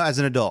 Well, I know as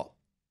an adult.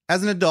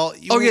 As an adult.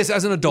 Yes,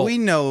 as an adult. We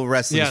know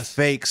wrestling is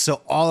fake,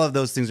 so all of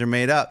those things are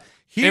made up.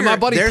 Here, and my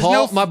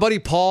buddy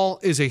Paul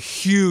is a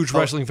huge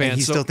wrestling fan. And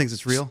he still thinks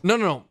it's real?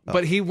 No.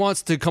 But he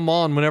wants to come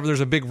on whenever there's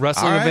a big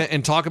wrestling event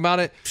and talk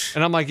about it.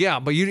 And I'm like, yeah,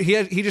 but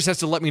he just has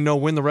to let me know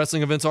when the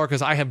wrestling events are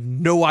because I have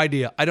no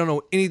idea. I don't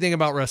know anything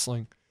about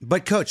wrestling.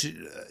 But Coach,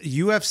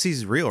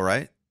 UFC's real,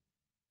 right?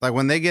 Like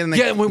when they get in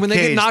the when they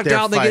get knocked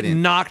out, they get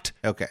knocked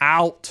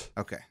out.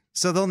 Okay.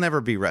 So they'll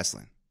never be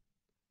wrestling.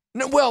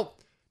 No, well,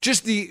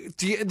 just the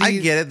I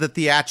get it, the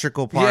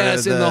theatrical part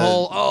of and the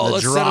whole the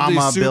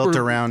drama built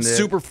around it.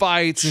 Super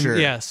fights and sure.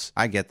 yes.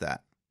 I get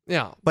that.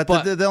 Yeah.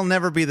 But they'll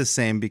never be the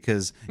same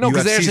because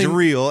UFC's actually,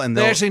 real and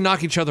they actually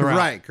knock each other out.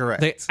 Right,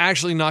 correct. They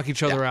actually knock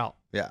each other out.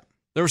 Yeah.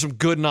 There were some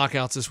good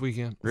knockouts this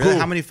weekend. Really?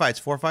 How many fights?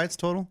 4 fights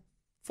total?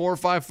 4 or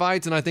 5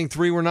 fights, and I think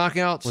 3 were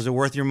knockouts. Was it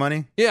worth your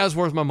money? Yeah, it was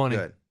worth my money.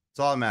 Good. That's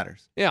all that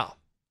matters. Yeah.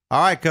 All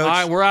right, Coach. All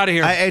right, we're out of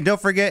here. Hey,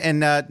 don't forget, in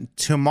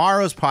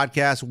tomorrow's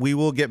podcast, we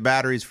will get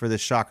batteries for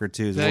this Shocker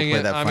 2. So Dang we'll play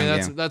it. that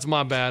fun game. That's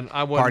my bad.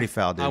 Party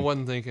foul, dude. I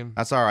wasn't thinking.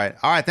 That's all right.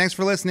 All right, thanks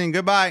for listening.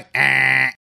 Goodbye.